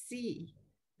begin to see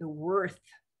the worth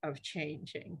of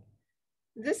changing.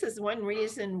 This is one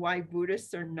reason why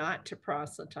Buddhists are not to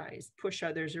proselytize, push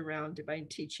others around by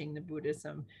teaching the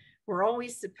Buddhism. We're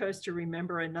always supposed to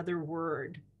remember another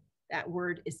word. That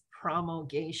word is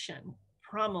promulgation.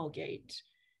 Promulgate.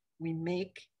 We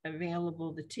make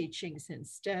available the teachings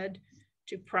instead.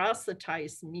 To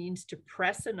proselytize means to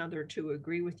press another to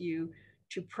agree with you.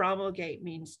 To promulgate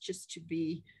means just to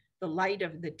be the light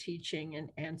of the teaching and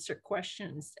answer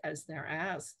questions as they're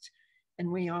asked.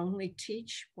 And we only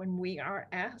teach when we are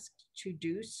asked to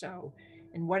do so.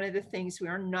 And one of the things we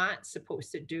are not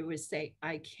supposed to do is say,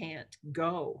 I can't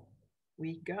go.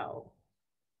 We go.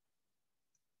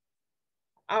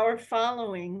 Our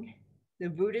following the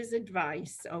Buddha's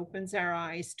advice opens our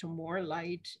eyes to more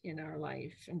light in our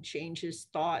life and changes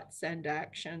thoughts and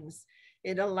actions.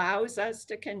 It allows us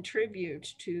to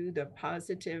contribute to the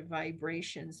positive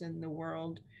vibrations in the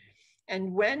world.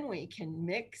 And when we can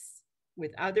mix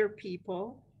with other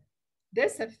people,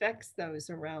 this affects those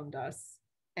around us.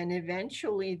 And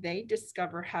eventually they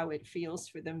discover how it feels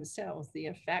for themselves, the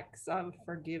effects of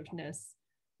forgiveness,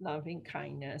 loving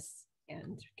kindness,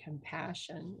 and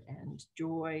compassion and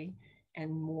joy,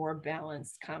 and more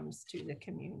balance comes to the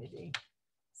community.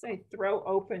 So I throw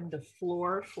open the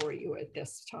floor for you at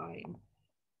this time.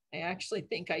 I actually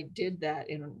think I did that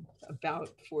in about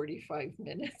 45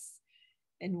 minutes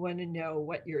and want to know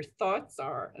what your thoughts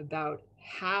are about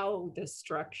how the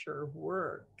structure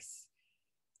works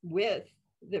with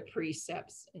the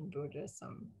precepts in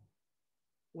Buddhism.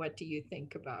 What do you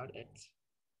think about it?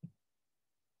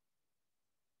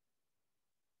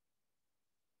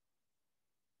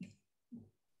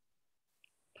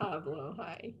 Pablo,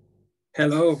 hi.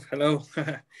 Hello.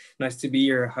 Nice to be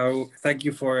here. Thank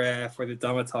you for the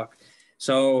Dhamma talk.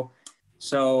 So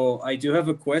I do have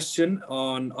a question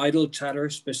on idle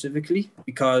chatter specifically,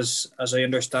 because as I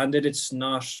understand it, it's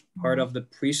not part of the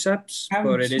precepts,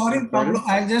 but it is important. Pablo,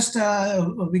 I just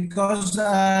because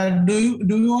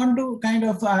do you want to kind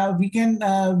of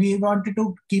we wanted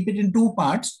to keep it in two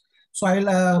parts, so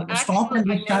I'll stop and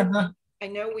restart the. I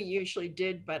know we usually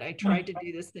did, but I tried to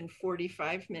do this in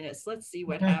 45 minutes. Let's see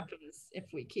what happens if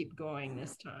we keep going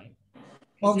this time.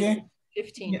 Okay.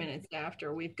 15 minutes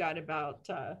after. We've got about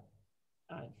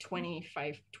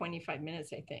 25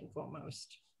 minutes, I think,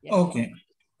 almost. Yeah. Okay.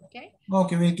 Okay.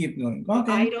 Okay, we'll keep going.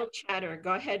 Okay. Idle chatter.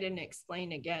 Go ahead and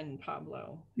explain again,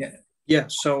 Pablo. Yeah.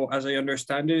 So as I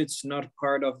understand it, it's not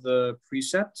part of the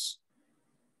precepts.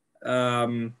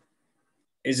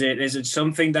 Is it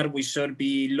something that we should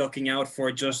be looking out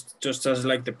for just as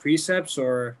like the precepts,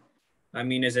 or I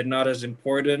mean, is it not as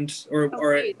important, or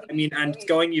I mean, and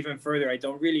going even further, I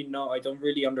don't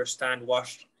really understand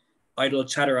what idle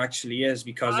chatter actually is,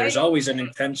 because there's always an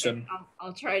intention.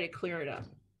 I'll try to clear it up.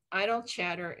 Idle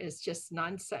chatter is just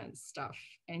nonsense stuff,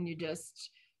 and you just,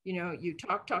 you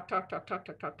talk,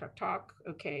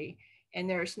 okay, and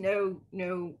there's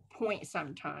no point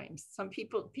sometimes. Some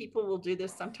people will do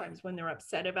this sometimes when they're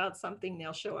upset about something.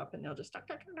 They'll show up and they'll just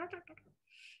talk.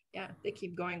 Yeah, they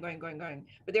keep going,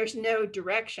 but there's no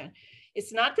direction.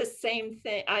 It's not the same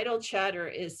thing. Idle chatter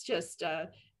is just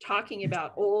talking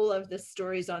about all of the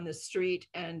stories on the street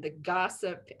and the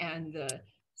gossip and the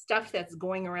stuff that's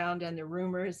going around and the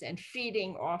rumors and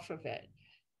feeding off of it.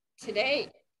 Today,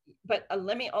 but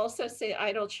let me also say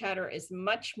idle chatter is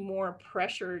much more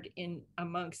pressured in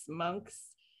amongst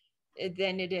monks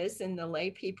than it is in the lay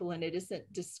people, and it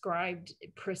isn't described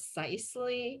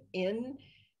precisely in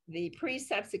the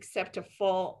precepts except to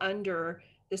fall under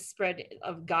the spread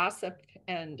of gossip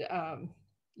and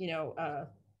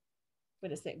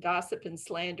gossip and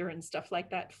slander and stuff like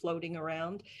that floating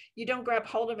around. You don't grab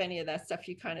hold of any of that stuff.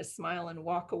 You kind of smile and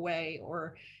walk away.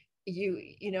 Or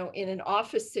in an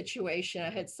office situation, I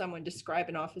had someone describe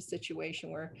an office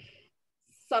situation where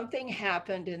something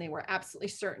happened and they were absolutely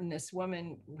certain this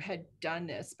woman had done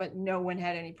this, but no one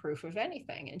had any proof of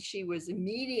anything. And she was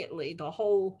immediately, the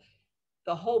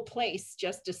whole place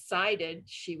just decided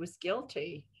she was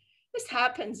guilty. This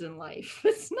happens in life.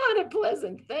 It's not a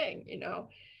pleasant thing,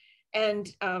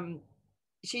 And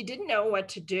she didn't know what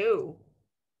to do.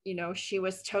 She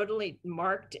was totally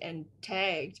marked and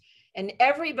tagged, and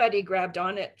everybody grabbed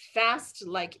on it fast,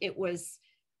 like it was,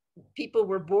 people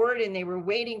were bored and they were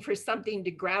waiting for something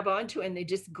to grab onto, and they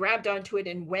just grabbed onto it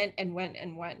and went.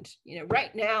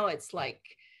 Right now it's like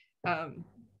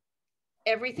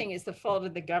everything is the fault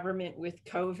of the government with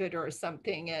COVID or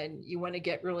something, and you want to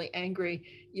get really angry,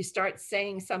 you start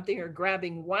saying something or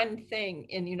grabbing one thing.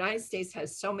 In the United States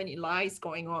has so many lies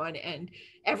going on, and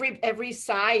every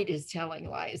side is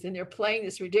telling lies, and they're playing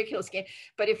this ridiculous game.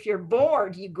 But if you're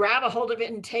bored, you grab a hold of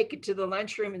it and take it to the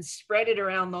lunchroom and spread it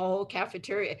around the whole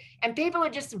cafeteria, and people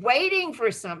are just waiting for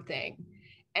something.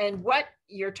 And what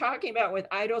you're talking about with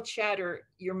idle chatter,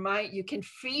 your mind, you can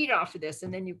feed off of this,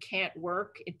 and then you can't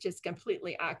work. It just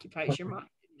completely occupies your mind.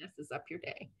 messes up your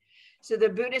day. So the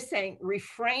Buddha is saying,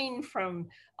 refrain from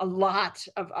a lot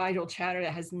of idle chatter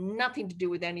that has nothing to do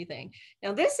with anything.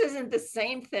 Now, this isn't the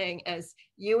same thing as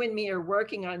you and me are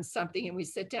working on something and we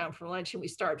sit down for lunch and we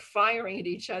start firing at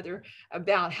each other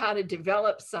about how to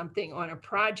develop something on a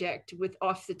project with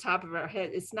off the top of our head.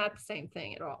 It's not the same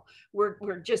thing at all.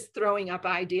 We're just throwing up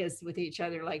ideas with each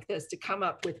other like this to come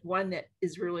up with one that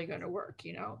is really going to work,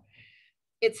 you know.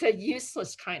 It's a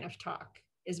useless kind of talk,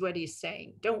 is what he's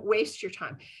saying. Don't waste your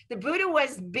time. The Buddha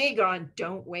was big on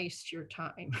don't waste your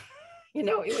time. You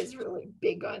know, he was really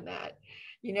big on that.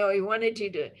 You know, he wanted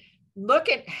you to look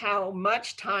at how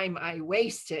much time I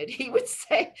wasted. He would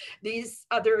say these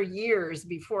other years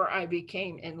before I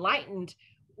became enlightened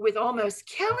with almost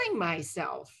killing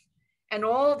myself, and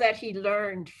all that he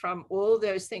learned from all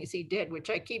those things he did, which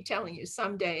I keep telling you,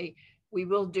 someday we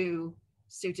will do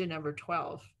Sutta number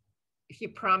 12. If you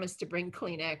promise to bring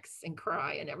Kleenex and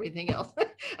cry and everything else.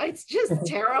 It's just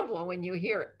terrible when you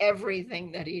hear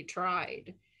everything that he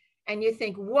tried. And you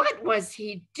think, what was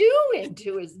he doing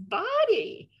to his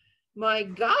body? My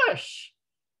gosh,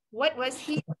 what was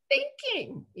he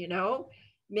thinking? You know,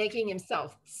 making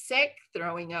himself sick,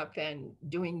 throwing up and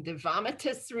doing the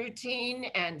vomitus routine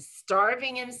and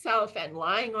starving himself and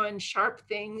lying on sharp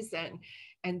things.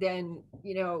 And then,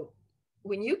 you know,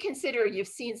 when you consider you've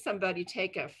seen somebody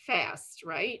take a fast,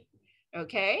 right?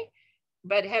 Okay.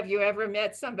 But have you ever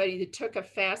met somebody that took a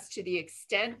fast to the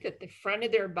extent that the front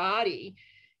of their body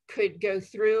could go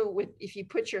through with, if you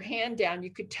put your hand down,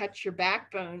 you could touch your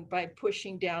backbone by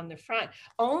pushing down the front.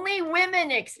 Only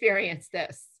women experience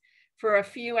this for a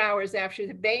few hours after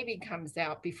the baby comes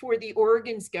out, before the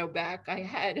organs go back. I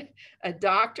had a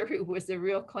doctor who was a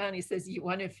real clown. He says, you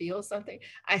want to feel something?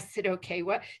 I said, okay,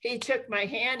 what? He took my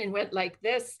hand and went like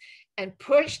this and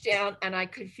pushed down, and I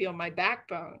could feel my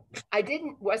backbone. I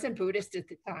wasn't Buddhist at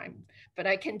the time, but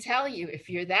I can tell you, if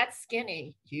you're that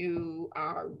skinny, you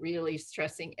are really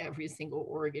stressing every single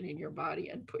organ in your body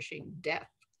and pushing death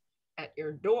at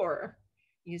your door,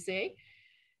 you see?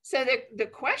 So the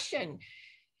question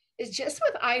is, just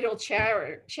with idle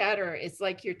chatter, it's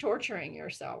like you're torturing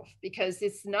yourself, because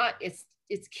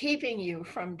it's keeping you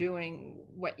from doing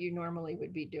what you normally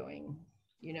would be doing,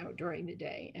 you know, during the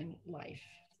day and life.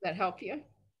 Does that help you?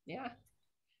 Yeah.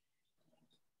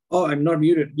 Oh, I'm not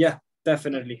muted. Yeah,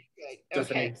 definitely. Okay.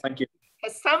 Definitely. Thank you.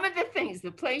 Some of the things,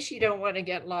 the place you don't want to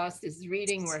get lost is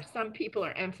reading where some people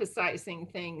are emphasizing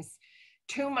things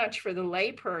too much for the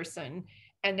lay person,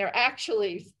 and they're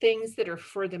actually things that are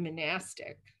for the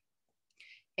monastic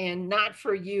and not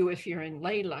for you if you're in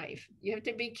lay life. You have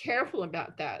to be careful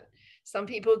about that. Some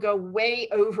people go way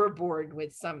overboard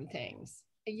with some things.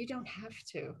 You don't have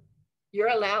to. You're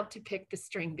allowed to pick the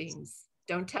string beans.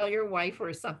 Don't tell your wife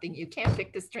or something, you can't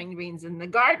pick the string beans in the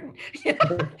garden.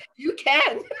 You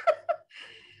can.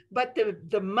 But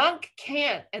the monk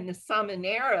can't, and the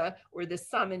samanera or the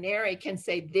samaneri can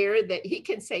say he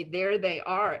can say there they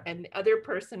are, and the other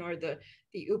person or the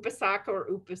upasaka or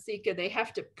upasika, they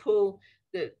have to pull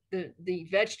the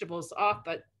vegetables off,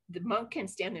 but the monk can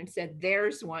stand there and say,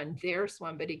 there's one,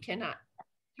 but he cannot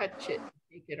touch it,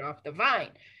 take it off the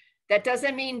vine. That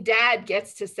doesn't mean dad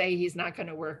gets to say he's not going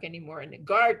to work anymore in the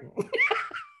garden.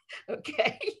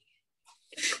 Okay.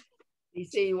 You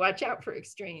see, watch out for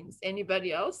extremes.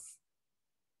 Anybody else?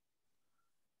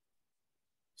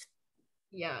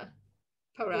 Yeah.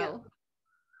 Parel.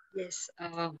 Yeah. Yes.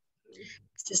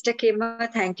 Sister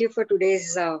Kema, thank you for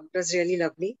today's, it was really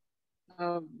lovely.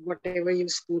 Whatever you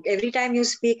spoke. Every time you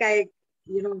speak, I,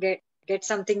 get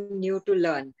something new to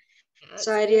learn.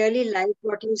 So I really like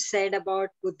what you said about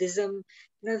Buddhism.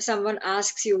 If someone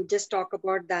asks you, just talk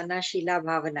about Dana, Shila,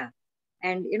 Bhavana.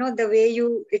 And, the way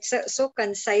it's so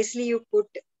concisely you put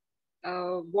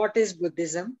what is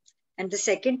Buddhism. And the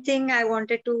second thing I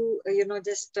wanted to,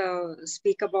 just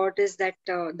speak about is that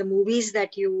the movies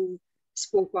that you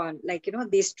spoke on, like,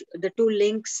 the two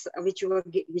links which you are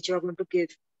going to give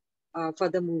for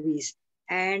the movies.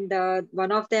 And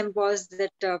one of them was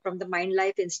that from the Mind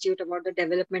Life Institute about the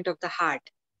development of the heart.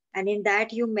 And in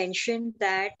that you mentioned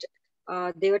that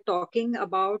they were talking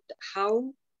about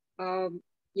how,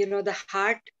 the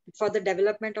heart, for the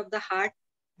development of the heart,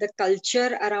 the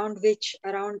culture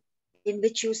in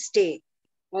which you stay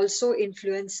also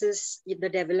influences the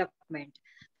development.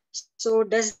 So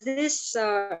does this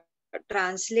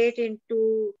translate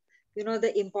into,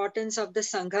 the importance of the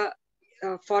Sangha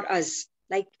for us?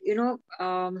 Like,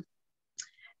 the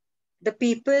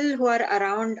people who are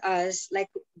around us, like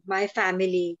my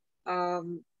family,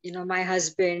 my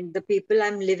husband, the people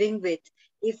I'm living with,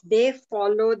 if they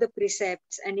follow the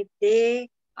precepts and if they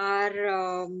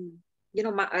are,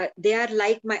 they are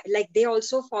like they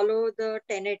also follow the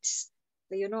tenets,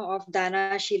 of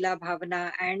Dana, Shila,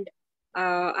 Bhavana, and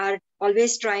are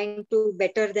always trying to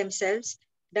better themselves.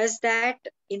 Does that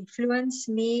influence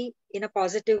me in a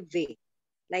positive way?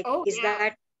 Like, Oh, is yeah.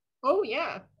 that? Oh,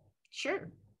 yeah, sure.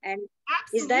 And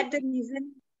is Absolutely. that the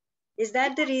reason? Is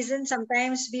that the reason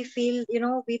sometimes we feel,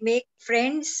 we make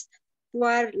friends who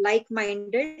are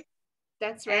like-minded?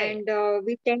 That's right. And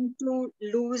we tend to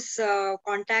lose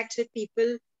contacts with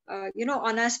people,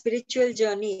 on a spiritual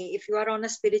journey. If you are on a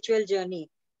spiritual journey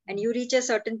and you reach a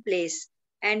certain place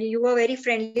and you were very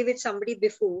friendly with somebody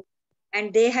before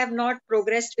and they have not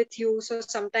progressed with you, so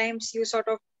sometimes you sort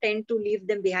of tend to leave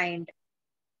them behind.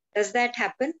 Does that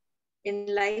happen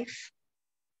in life?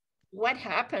 What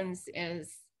happens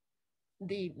is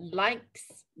the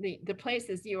likes, the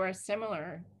places you are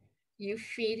similar, you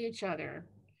feed each other.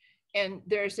 And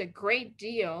there's a great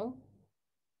deal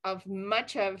of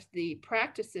much of the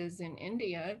practices in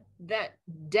India that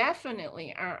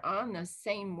definitely are on the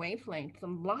same wavelength. A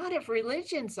lot of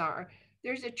religions are.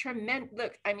 There's a tremendous,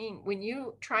 look, I mean, when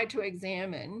you try to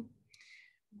examine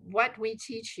what we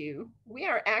teach you, we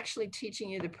are actually teaching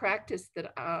you the practice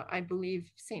that I believe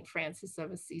St. Francis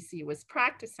of Assisi was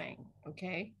practicing,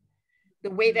 okay? The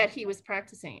way that he was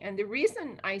practicing. And the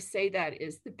reason I say that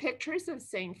is the pictures of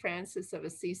St. Francis of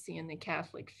Assisi in the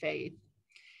Catholic faith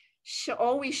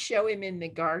always show him in the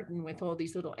garden with all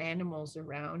these little animals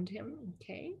around him,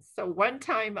 okay? So one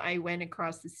time I went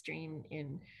across the stream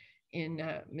in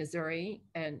Missouri,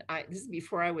 and this is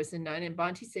before I was a nun, and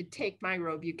Bhante said, take my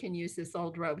robe, you can use this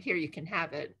old robe, here, you can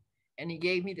have it. And he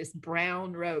gave me this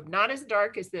brown robe, not as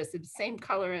dark as this, it's the same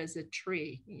color as a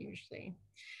tree usually.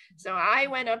 So I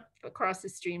went up across the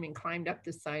stream and climbed up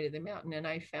the side of the mountain, and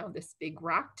I found this big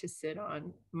rock to sit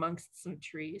on amongst some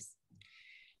trees.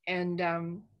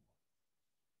 And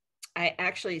I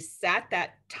actually sat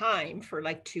that time for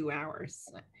like 2 hours.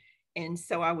 And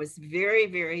so I was very,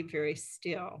 very, very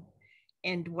still.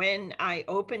 And when I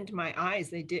opened my eyes,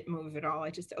 they didn't move at all.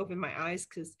 I just opened my eyes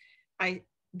because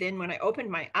then when I opened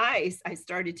my eyes, I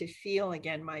started to feel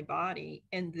again my body,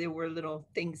 and there were little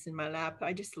things in my lap.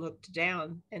 I just looked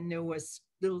down and there was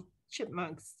little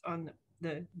chipmunks on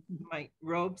my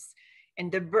robes, and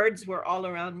the birds were all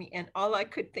around me. And all I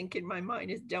could think in my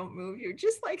mind is, don't move, you're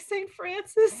just like St.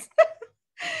 Francis.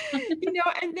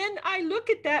 And then I look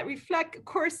at that, reflect. Of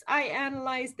course, I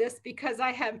analyze this because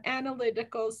I have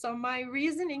analytical. So my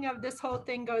reasoning of this whole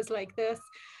thing goes like this.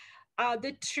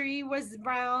 The tree was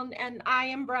brown and I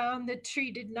am brown. The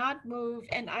tree did not move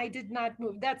and I did not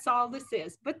move. That's all this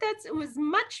is. But it was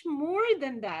much more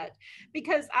than that,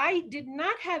 because I did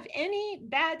not have any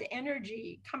bad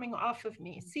energy coming off of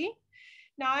me. See?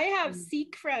 Now I have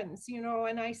Sikh friends,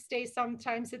 and I stay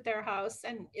sometimes at their house,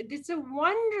 and it's a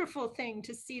wonderful thing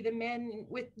to see the men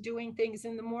doing things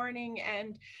in the morning,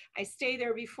 and I stay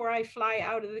there before I fly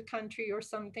out of the country or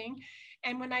something.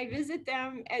 And when I visit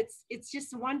them, it's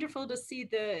just wonderful to see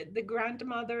the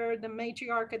grandmother, the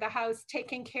matriarch of the house,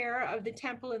 taking care of the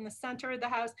temple in the center of the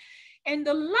house, and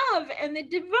the love and the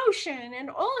devotion and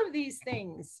all of these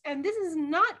things. And this is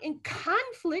not in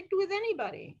conflict with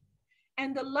anybody.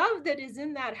 And the love that is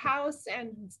in that house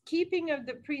and keeping of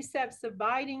the precepts,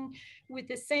 abiding with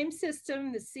the same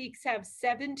system. The Sikhs have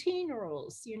 17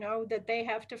 rules, that they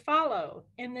have to follow.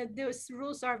 And those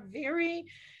rules are very,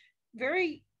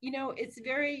 very,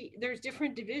 there's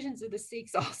different divisions of the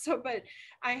Sikhs also. But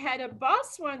I had a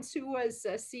boss once who was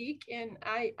a Sikh, and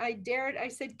I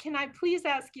said, can I please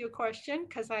ask you a question?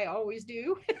 Because I always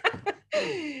do.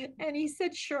 And he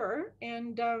said, sure.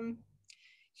 And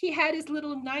he had his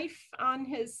little knife on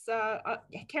his,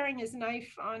 carrying his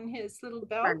knife on his little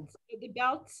belt, the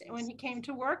belt, when he came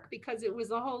to work, because it was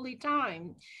a holy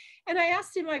time. And I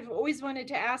asked him, I've always wanted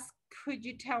to ask, could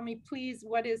you tell me, please,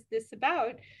 what is this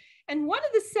about? And one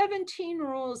of the 17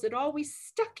 rules that always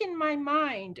stuck in my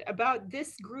mind about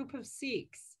this group of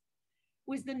Sikhs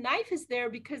was the knife is there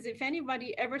because if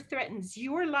anybody ever threatens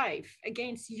your life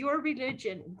against your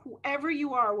religion, whoever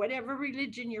you are, whatever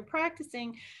religion you're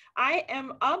practicing, I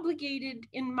am obligated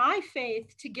in my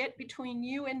faith to get between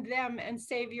you and them and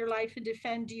save your life and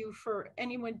defend you for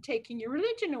anyone taking your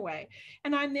religion away.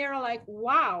 And I'm there like,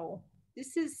 wow,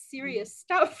 this is serious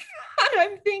stuff. And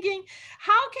I'm thinking,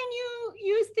 how can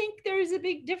you think there's a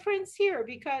big difference here?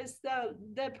 Because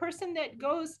the person that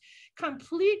goes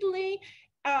completely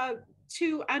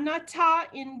to anatta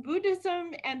in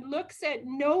Buddhism and looks at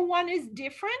no one is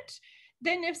different,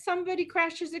 then if somebody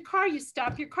crashes a car, you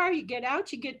stop your car, you get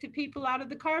out, you get the people out of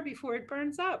the car before it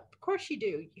burns up. Of course you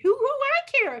do. Who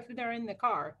I care if they're in the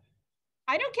car?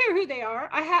 I don't care who they are.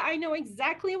 I know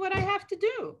exactly what I have to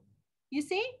do. You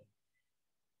see?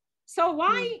 So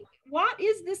what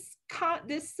is this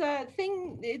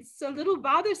thing? It's a little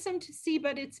bothersome to see,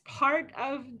 but it's part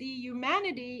of the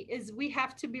humanity, is we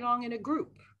have to belong in a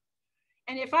group.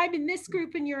 And if I'm in this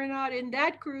group and you're not in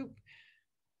that group,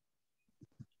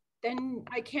 then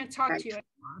I can't talk to you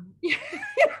anymore. You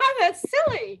know, that's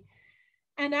silly.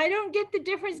 And I don't get the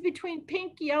difference between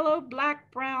pink, yellow,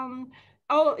 black, brown.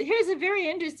 Oh, here's a very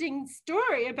interesting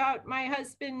story about my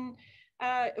husband,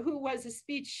 who was a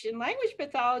speech and language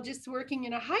pathologist working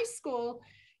in a high school.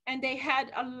 And they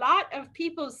had a lot of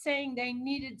people saying they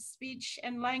needed speech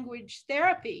and language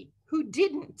therapy who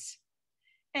didn't.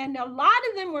 And a lot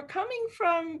of them were coming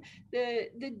from the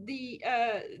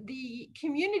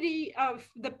community of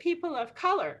the people of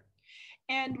color.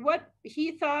 And what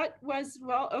he thought was,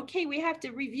 well, okay, we have to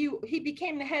review. He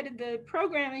became the head of the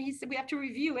program, and he said, we have to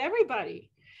review everybody.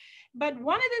 But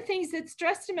one of the things that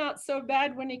stressed him out so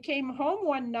bad when he came home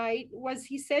one night was,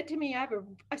 he said to me, I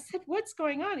said, what's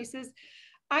going on? He says,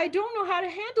 I don't know how to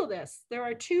handle this. There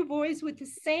are two boys with the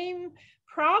same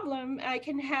problem. I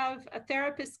can have a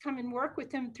therapist come and work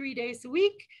with them 3 days a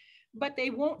week, but they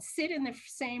won't sit in the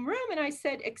same room. And I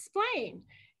said, explain.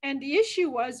 And the issue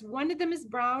was, one of them is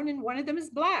brown and one of them is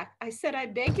black. I said, I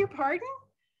beg your pardon?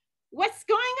 What's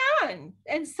going on?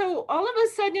 And so all of a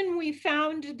sudden we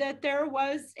found that there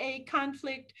was a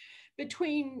conflict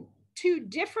between two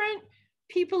different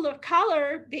people of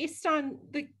color based on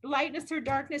the lightness or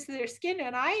darkness of their skin.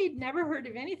 And I had never heard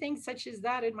of anything such as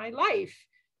that in my life.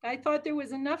 I thought there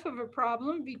was enough of a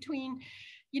problem between,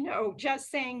 you know, just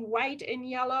saying white and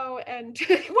yellow and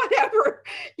whatever.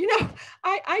 You know,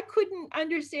 I couldn't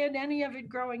understand any of it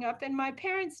growing up, and my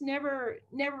parents never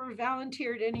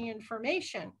volunteered any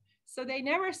information. So they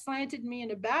never slanted me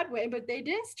in a bad way, but they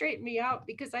didn't straighten me out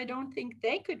because I don't think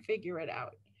they could figure it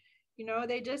out. You know,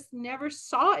 they just never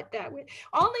saw it that way.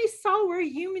 All they saw were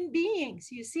human beings,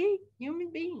 you see, human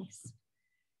beings.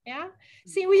 Yeah.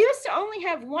 See, we used to only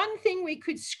have one thing we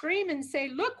could scream and say,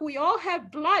 look, we all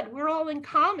have blood. We're all in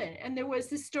common. And there was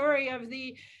the story of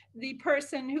the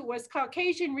person who was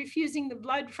Caucasian refusing the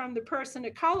blood from the person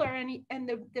of color. And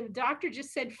the doctor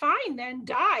just said, fine, then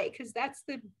die, because that's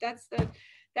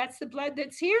the blood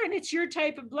that's here, and it's your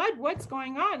type of blood. What's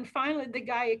going on? Finally, the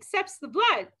guy accepts the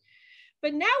blood.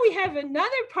 But now we have another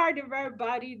part of our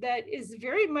body that is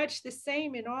very much the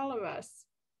same in all of us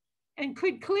and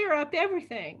could clear up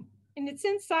everything. And it's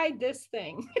inside this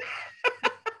thing.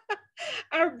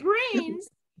 Our brains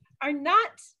are not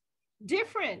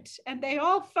different, and they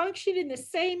all function in the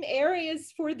same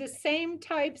areas for the same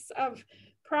types of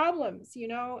problems, you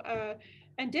know,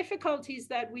 and difficulties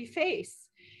that we face.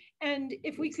 And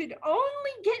if we could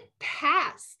only get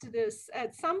past this,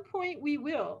 at some point we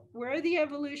will. Where the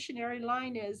evolutionary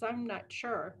line is, I'm not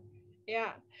sure.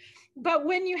 Yeah. But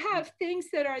when you have things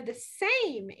that are the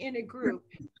same in a group,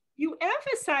 you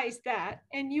emphasize that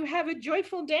and you have a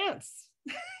joyful dance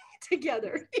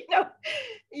together. You know,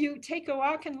 you take a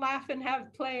walk and laugh and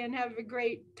have play and have a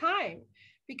great time,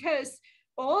 because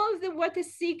all of what the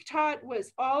Sikh taught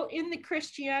was all in the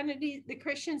Christianity. The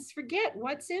Christians forget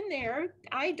what's in there.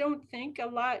 I don't think a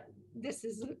lot, this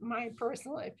is my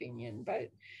personal opinion,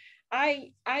 but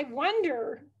I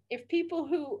wonder if people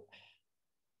who,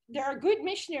 there are good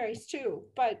missionaries too,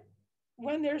 but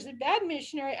when there's a bad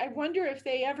missionary, I wonder if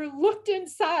they ever looked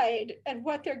inside at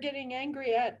what they're getting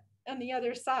angry at on the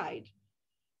other side.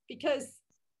 Because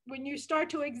when you start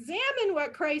to examine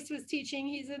what Christ was teaching,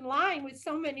 he's in line with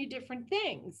so many different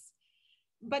things.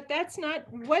 But that's not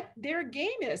what their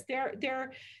game is.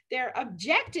 Their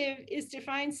objective is to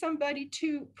find somebody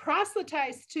to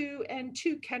proselytize to and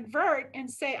to convert and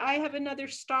say, I have another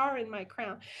star in my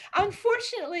crown.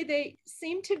 Unfortunately, they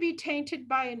seem to be tainted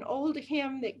by an old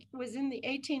hymn that was in the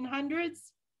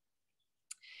 1800s.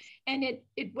 And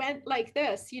it went like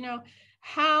this, you know,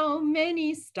 how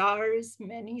many stars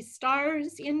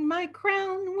in my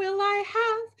crown will I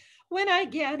have when I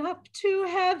get up to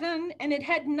heaven? And it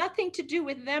had nothing to do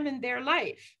with them and their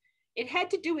life. It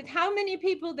had to do with how many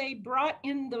people they brought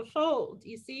in the fold,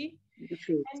 you see?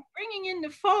 And bringing in the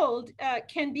fold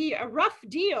can be a rough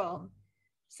deal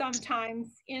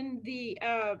sometimes in the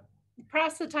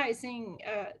proselytizing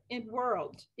in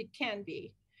world. It can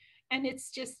be. And it's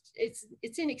just,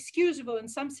 it's inexcusable in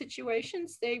some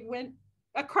situations. They went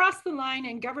across the line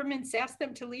and governments asked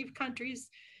them to leave countries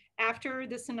after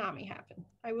the tsunami happened.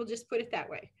 I will just put it that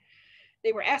way.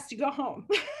 They were asked to go home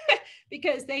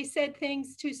because they said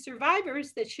things to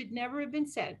survivors that should never have been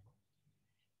said.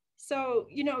 So,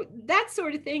 you know, that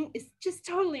sort of thing is just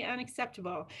totally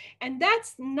unacceptable. And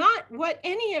that's not what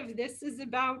any of this is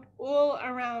about all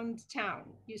around town.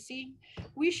 You see,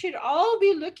 we should all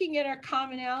be looking at our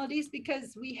commonalities,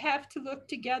 because we have to look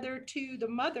together to the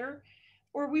mother,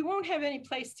 or we won't have any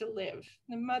place to live.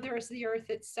 The mother is the earth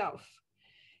itself.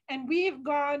 And we have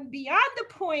gone beyond the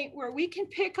point where we can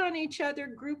pick on each other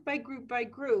group by group by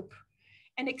group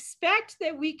and expect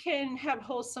that we can have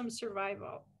wholesome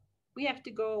survival. We have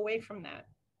to go away from that.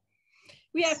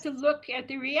 We have to look at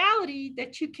the reality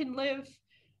that you can live,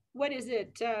 what is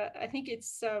it? I think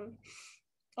it's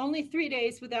only 3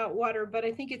 days without water, but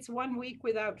I think it's 1 week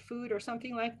without food or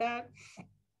something like that.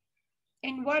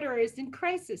 And water is in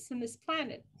crisis in this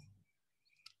planet.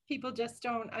 People just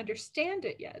don't understand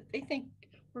it yet. They think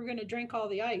we're going to drink all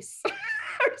the ice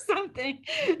or something.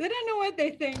 They don't know what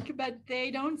they think, but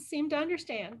they don't seem to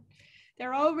understand.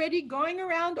 They're already going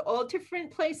around all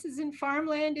different places in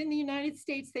farmland in the United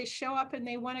States. They show up and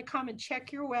they want to come and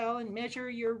check your well and measure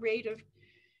your rate of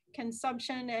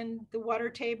consumption and the water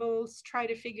tables, try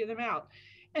to figure them out.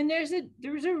 And there's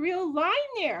a real line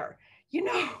there, you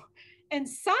know, and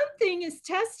something is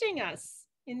testing us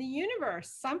in the universe.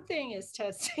 Something is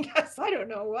testing us. I don't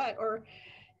know what, or,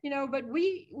 you know, but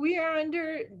we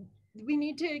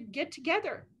need to get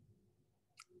together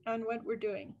on what we're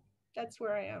doing. That's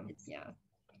where I am. Yeah.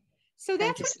 So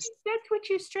that's what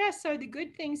you stress are the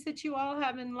good things that you all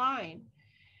have in line.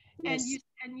 Yes.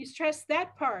 And you stress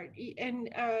that part. And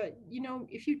you know,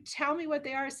 if you tell me what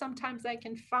they are, sometimes I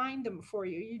can find them for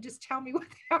you. You just tell me what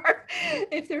they are.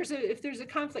 If there's a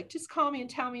conflict, just call me and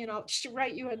tell me, and I'll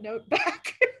write you a note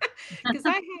back. Because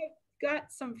I have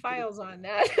got some files on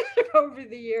that over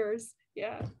the years.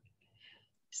 Yeah.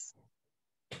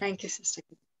 Thank you, Sister.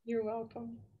 You're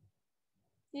welcome.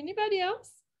 Anybody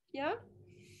else? Yeah.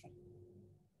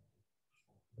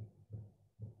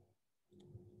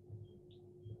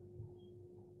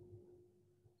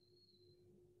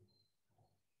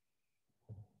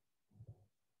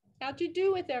 How'd you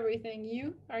do with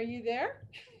everything? Are you there?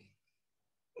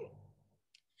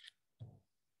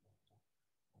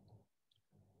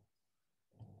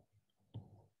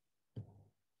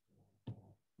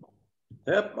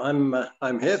 Yep,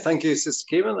 I'm here. Thank you,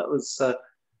 Sister Kima. That was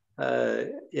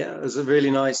yeah, it was a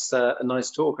really nice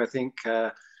talk. I think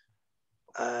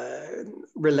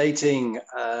relating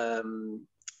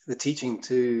the teaching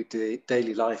to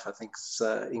daily life, I think, is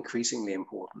increasingly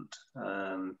important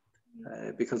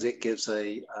because it gives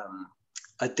a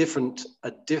different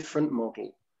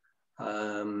model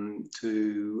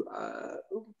to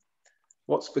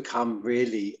what's become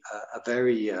really a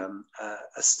very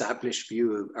established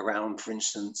view around, for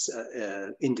instance,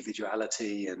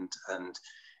 individuality and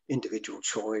individual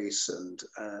choice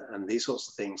and these sorts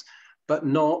of things, but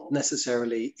not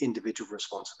necessarily individual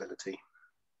responsibility.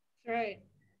 Right.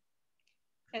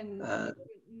 And I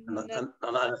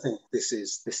think this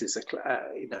is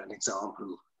you know, an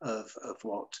example of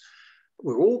what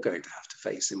we're all going to have to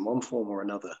face in one form or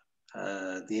another.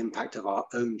 The impact of our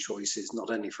own choices, not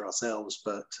only for ourselves,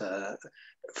 but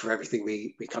for everything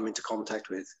we come into contact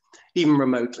with, even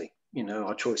remotely. You know,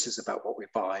 our choices about what we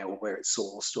buy or where it's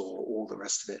sourced or all the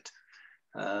rest of it.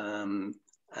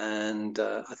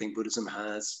 I think Buddhism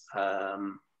has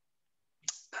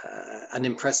an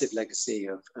impressive legacy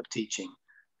of teaching,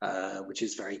 which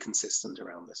is very consistent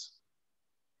around this.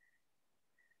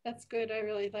 That's good. I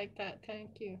really like that.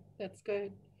 Thank you. That's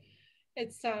good.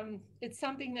 It's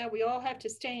something that we all have to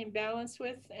stay in balance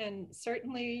with, and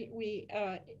certainly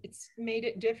it's made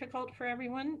it difficult for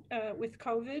everyone with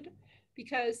COVID,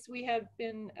 because we have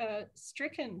been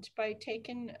stricken by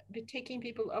taking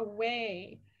people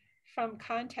away from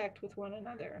contact with one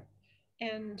another.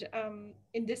 And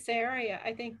in this area,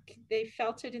 I think they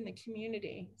felt it in the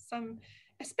community.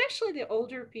 Especially the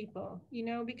older people, you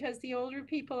know, because the older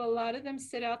people, a lot of them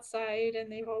sit outside,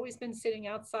 and they've always been sitting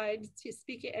outside to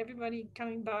speak to everybody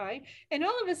coming by. And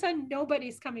all of a sudden,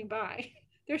 nobody's coming by.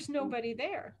 There's nobody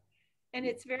there. And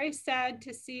it's very sad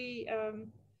to see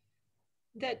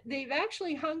that they've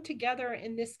actually hung together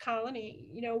in this colony.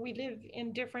 You know, we live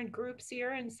in different groups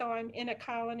here. And so I'm in a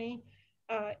colony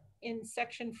in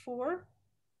section 4.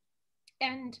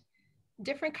 And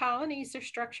different colonies are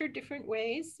structured different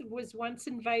ways. Was once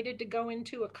invited to go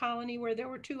into a colony where there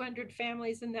were 200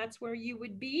 families, and that's where you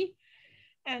would be.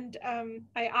 And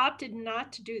I opted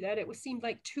not to do that. It seemed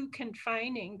like too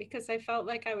confining, because I felt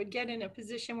like I would get in a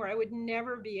position where I would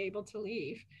never be able to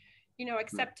leave, you know,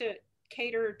 except to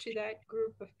cater to that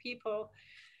group of people.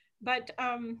 But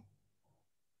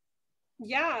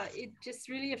yeah, it just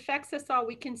really affects us all.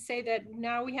 We can say that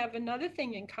now we have another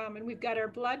thing in common. We've got our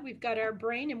blood, we've got our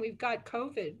brain, and we've got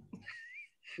COVID.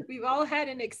 We've all had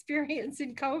an experience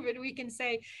in COVID. We can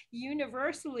say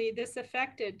universally this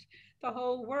affected the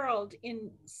whole world.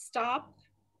 In stop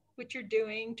what you're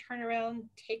doing, turn around,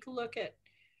 take a look at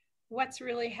what's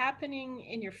really happening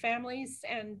in your families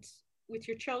and with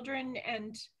your children.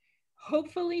 And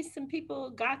hopefully some people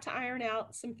got to iron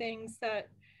out some things that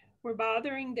were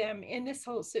bothering them in this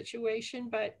whole situation,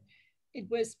 but it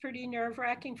was pretty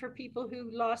nerve-wracking for people who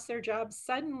lost their jobs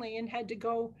suddenly and had to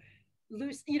go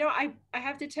lose. You know, I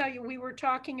have to tell you, we were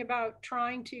talking about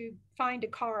trying to find a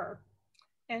car,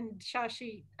 and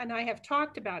Shashi and I have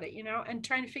talked about it, you know, and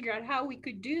trying to figure out how we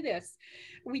could do this.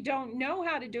 We don't know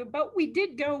how to do it, but we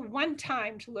did go one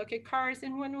time to look at cars.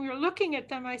 And when we were looking at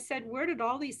them, I said, where did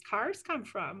all these cars come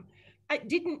from? It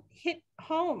didn't hit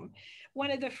home.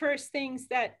 One of the first things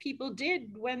that people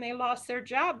did when they lost their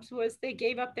jobs was they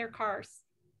gave up their cars.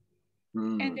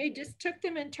 And they just took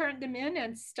them and turned them in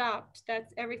and stopped.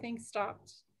 That's everything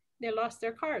stopped. They lost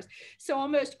their cars. So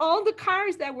almost all the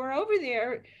cars that were over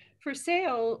there for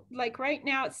sale, like right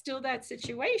now, it's still that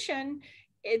situation.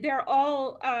 They're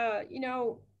all, you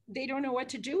know, they don't know what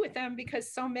to do with them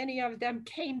because so many of them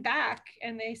came back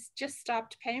and they just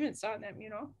stopped payments on them, you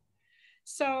know.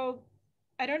 So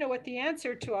I don't know what the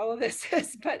answer to all of this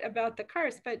is, but about the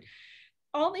cars, but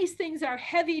all these things are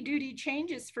heavy duty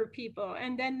changes for people.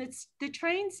 And then the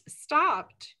trains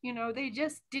stopped, you know, they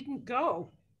just didn't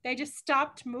go. They just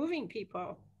stopped moving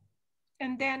people.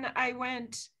 And then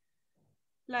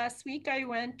last week, I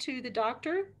went to the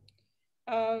doctor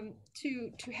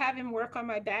to have him work on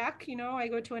my back. You know, I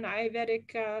go to an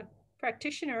Ayurvedic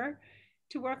practitioner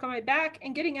to work on my back,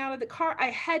 and getting out of the car, I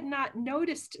had not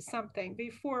noticed something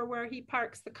before where he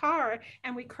parks the car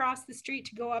and we cross the street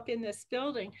to go up in this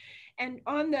building. And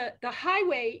on the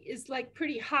highway is like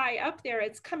pretty high up there.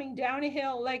 It's coming down a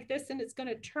hill like this and it's going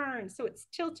to turn. So it's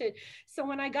tilted. So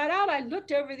when I got out, I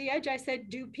looked over the edge. I said,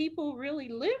 do people really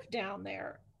live down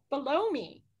there below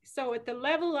me? So at the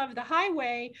level of the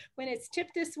highway, when it's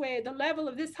tipped this way, the level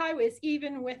of this highway is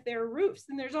even with their roofs.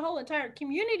 And there's a whole entire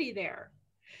community there.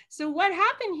 So what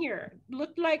happened here?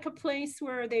 Looked like a place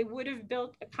where they would have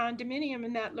built a condominium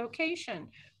in that location.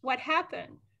 What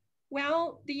happened?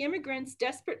 Well, the immigrants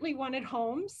desperately wanted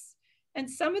homes, and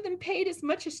some of them paid as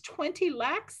much as 20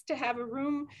 lakhs to have a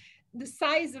room the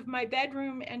size of my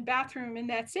bedroom and bathroom, and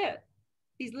that's it.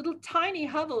 These little tiny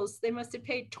hovels, they must have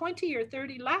paid 20 or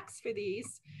 30 lakhs for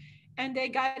these, and they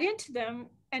got into them,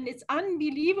 and it's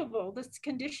unbelievable, the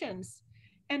conditions.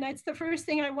 And that's the first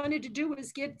thing I wanted to do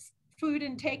was get food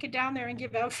and take it down there and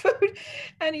give out food.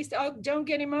 And he said, oh, don't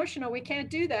get emotional. We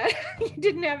can't do that. You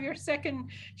didn't have your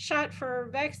second shot for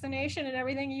vaccination and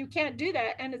everything. You can't do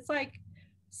that. And it's like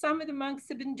some of the monks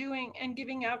have been doing and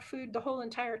giving out food the whole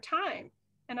entire time.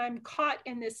 And I'm caught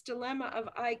in this dilemma of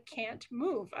I can't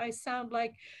move. I sound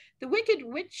like the Wicked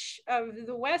Witch of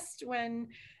the West when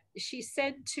she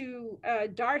said to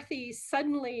Dorothy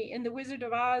suddenly in The Wizard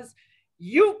of Oz,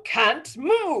 you can't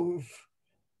move.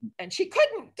 And she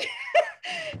couldn't.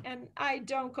 And I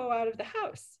don't go out of the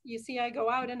house. You see, I go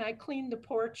out and I clean the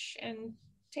porch and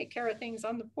take care of things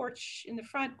on the porch in the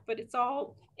front, but it's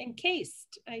all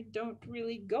encased. I don't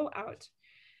really go out.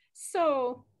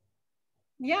 So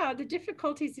yeah, the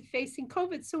difficulties of facing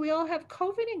COVID. So we all have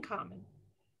COVID in common.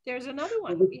 There's another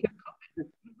one. We have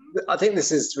COVID. I think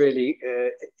this is really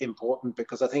important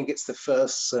because I think it's the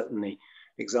first, certainly,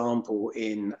 example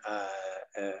in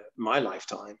my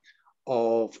lifetime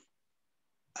of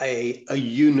a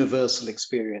universal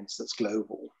experience that's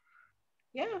global.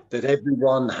 Yeah. That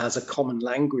everyone has a common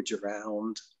language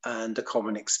around and a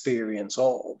common experience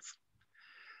of.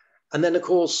 And then, of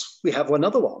course, we have one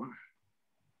other one,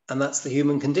 and that's the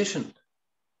human condition,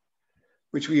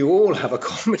 which we all have a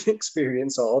common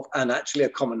experience of and actually a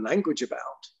common language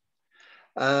about.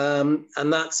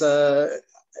 And that's,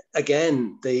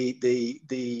 again,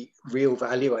 the real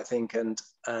value, I think, and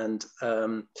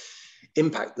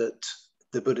impact that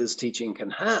the Buddha's teaching can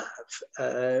have,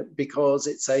 because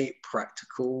it's a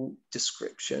practical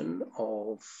description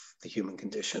of the human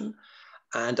condition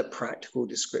and a practical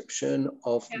description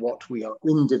of what we are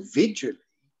individually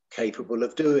capable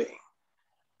of doing.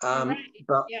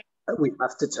 But we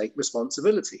have to take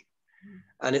responsibility.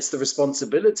 And it's the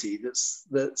responsibility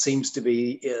that seems to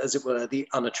be, as it were, the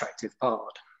unattractive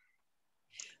part.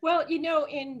 Well, you know,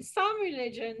 in some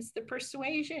religions, the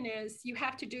persuasion is you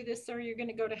have to do this or you're going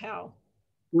to go to hell.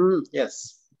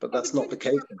 Yes, but that's not the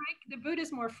case. The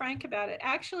Buddha's more frank about it.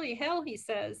 Actually, hell, he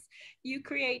says, you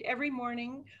create every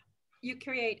morning you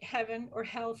create heaven or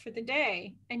hell for the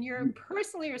day, and you're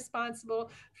personally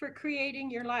responsible for creating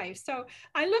your life. So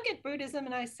I look at Buddhism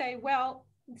and I say, well,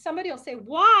 somebody will say,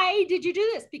 why did you do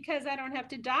this? Because I don't have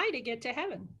to die to get to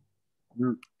heaven.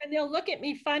 And they'll look at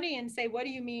me funny and say, what do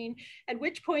you mean? At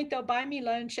which point they'll buy me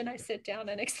lunch and I sit down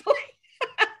and explain.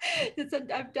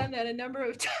 I've done that a number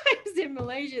of times in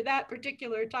Malaysia. That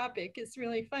particular topic is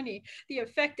really funny, the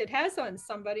effect it has on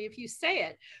somebody if you say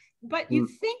it. But you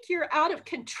think you're out of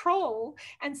control,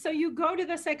 and so you go to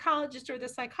the psychologist or the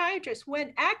psychiatrist,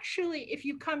 when actually, if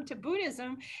you come to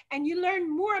Buddhism and you learn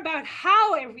more about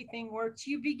how everything works,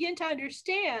 you begin to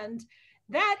understand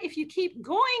that if you keep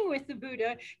going with the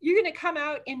Buddha, you're going to come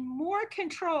out in more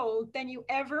control than you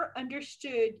ever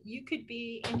understood you could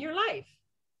be in your life.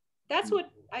 That's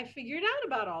what I figured out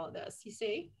about all of this, you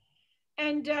see.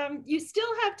 And you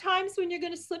still have times when you're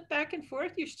going to slip back and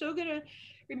forth. You're still going to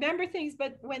remember things,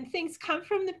 but when things come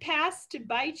from the past to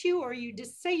bite you, or you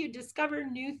just say you discover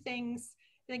new things,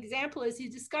 an example is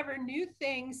you discover new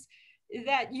things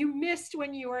that you missed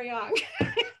when you were young,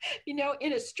 you know,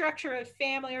 in a structure of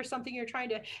family or something, you're trying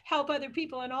to help other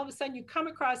people, and all of a sudden you come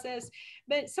across this.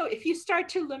 But so if you start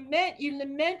to lament, you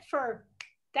lament for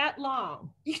that long.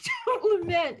 You don't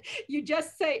lament, you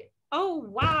just say, oh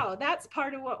wow, that's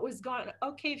part of what was gone.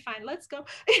 Okay, fine, let's go.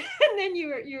 And then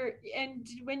and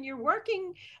when you're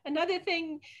working, another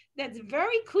thing that's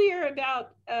very clear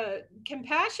about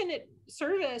compassionate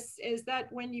service is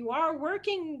that when you are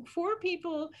working for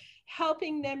people,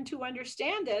 helping them to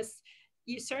understand this,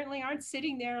 you certainly aren't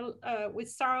sitting there with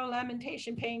sorrow,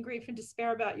 lamentation, pain, grief, and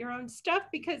despair about your own stuff,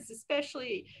 because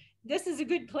especially this is a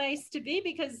good place to be,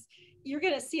 because you're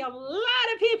going to see a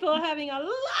lot of people having a lot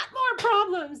more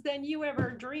problems than you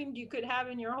ever dreamed you could have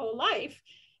in your whole life.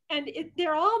 And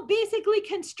they're all basically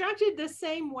constructed the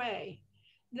same way.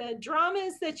 The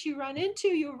dramas that you run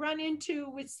into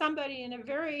with somebody in a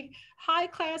very high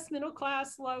class, middle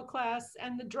class, low class,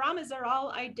 and the dramas are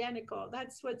all identical.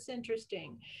 That's what's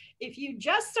interesting. If you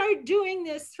just start doing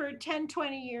this for 10,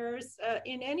 20 years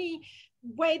in any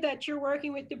way that you're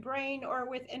working with the brain or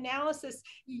with analysis,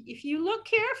 if you look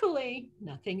carefully,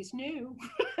 nothing's new.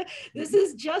 This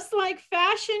is just like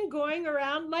fashion going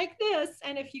around like this.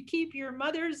 And if you keep your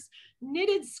mother's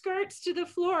knitted skirts to the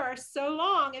floor so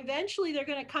long, eventually they're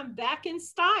going to come back in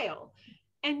style.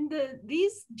 And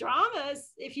these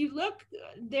dramas, if you look,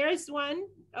 there's one,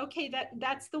 okay,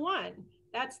 that's the one.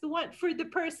 That's the one. For the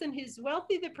person who's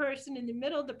wealthy, the person in the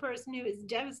middle, the person who is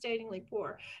devastatingly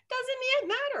poor. Doesn't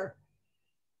matter.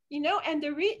 You know, and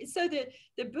so the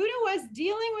Buddha was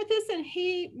dealing with this, and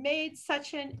he made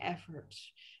such an effort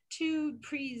to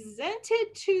present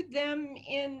it to them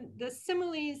in the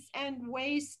similes and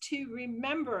ways to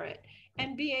remember it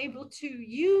and be able to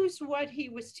use what he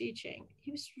was teaching.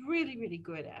 He was really, really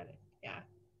good at it. Yeah.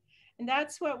 And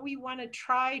that's what we want to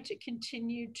try to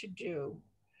continue to do.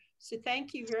 So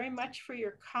thank you very much for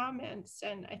your comments.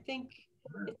 And I think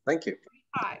thank you.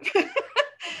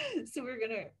 So we're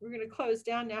gonna close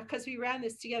down now because we ran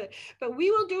this together. But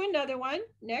we will do another one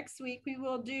next week. We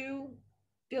will do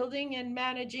building and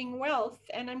managing wealth,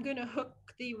 and I'm going to hook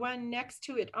the one next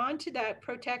to it onto that,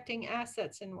 protecting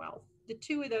assets and wealth, the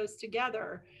two of those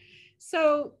together.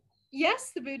 So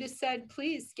yes, the Buddha said,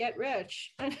 please get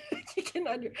rich. And you can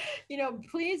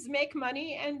please make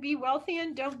money and be wealthy,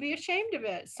 and don't be ashamed of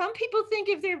it. Some people think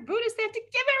if they're Buddhist, they have to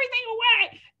give everything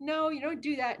away. No, you don't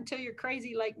do that until you're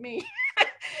crazy like me.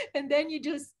 And then you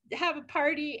just have a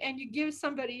party and you give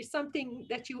somebody something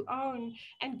that you own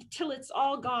until it's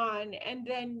all gone. And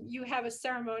then you have a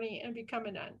ceremony and become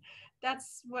a nun.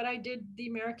 That's what I did the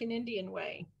American Indian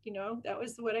way. You know, that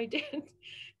was what I did,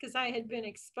 because I had been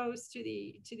exposed to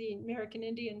the American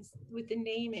Indians with the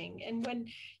naming. And when,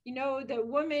 you know, the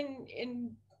woman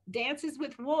in Dances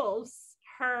with Wolves,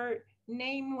 her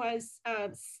name was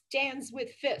Stands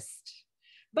with Fist.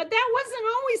 But that wasn't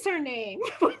always her name.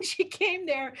 When she came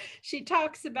there, she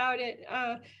talks about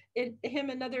him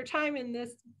another time in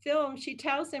this film. She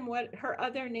tells him what her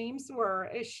other names were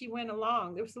as she went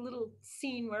along. There was a little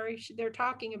scene where they're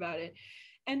talking about it.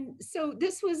 And so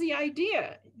this was the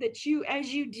idea, that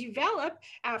as you develop,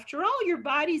 after all, your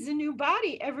body's a new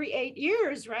body every 8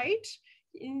 years, right?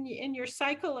 In your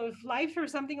cycle of life or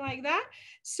something like that.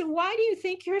 So why do you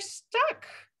think you're stuck?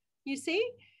 You see?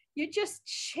 You're just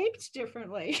shaped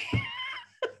differently.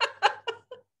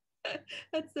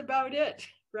 That's about it,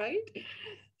 right?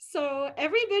 So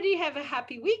everybody have a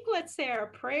happy week. Let's say our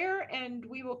prayer, and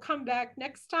we will come back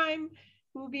next time.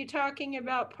 We'll be talking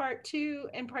about part 2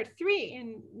 and part 3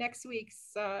 in next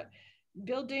week's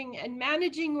building and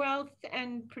managing wealth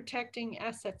and protecting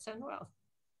assets and wealth.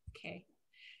 Okay.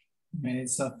 May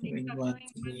suffering ones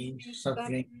be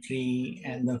suffering free,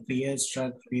 and the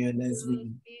fear-struck fearless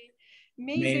be.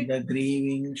 May the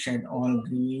grieving shed all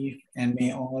grief, and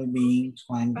may all beings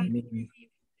find relief.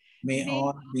 May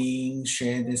all beings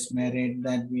share this merit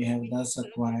that we have thus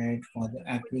acquired for the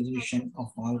acquisition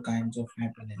of all kinds of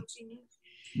happiness.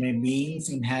 May beings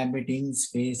inhabiting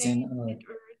space and earth,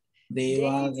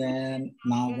 Devas and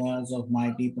Nagas of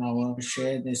mighty power,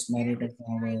 share this merit of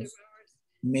ours.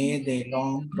 May they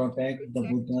long protect the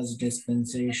Buddha's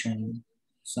dispensation.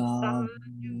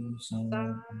 Sadhu,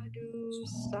 sadhu,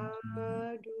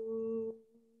 sadhu.